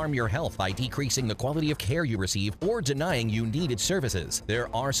also harm your health by decreasing the quality of care you receive or denying you needed services? There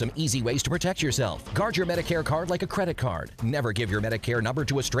are some easy ways to protect yourself. Guard your Medicare card like a credit card. Never give your Medicare number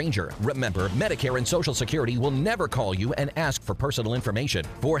to a stranger. Remember, Medicare and Social Security will never call you and ask for personal information.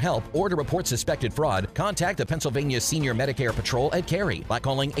 For help or to report suspected fraud, contact the Pennsylvania Senior Medicare Patrol at Cary by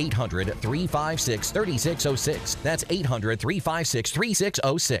calling 800-356-3606. That's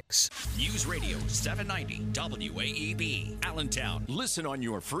 800-356-3606. News Radio 790 WAEB, Allentown. Listen on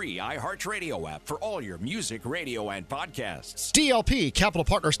your free iHeartRadio app for all your music, radio, and podcasts. DLP Capital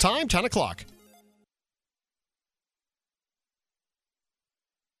Partners time, 10 o'clock.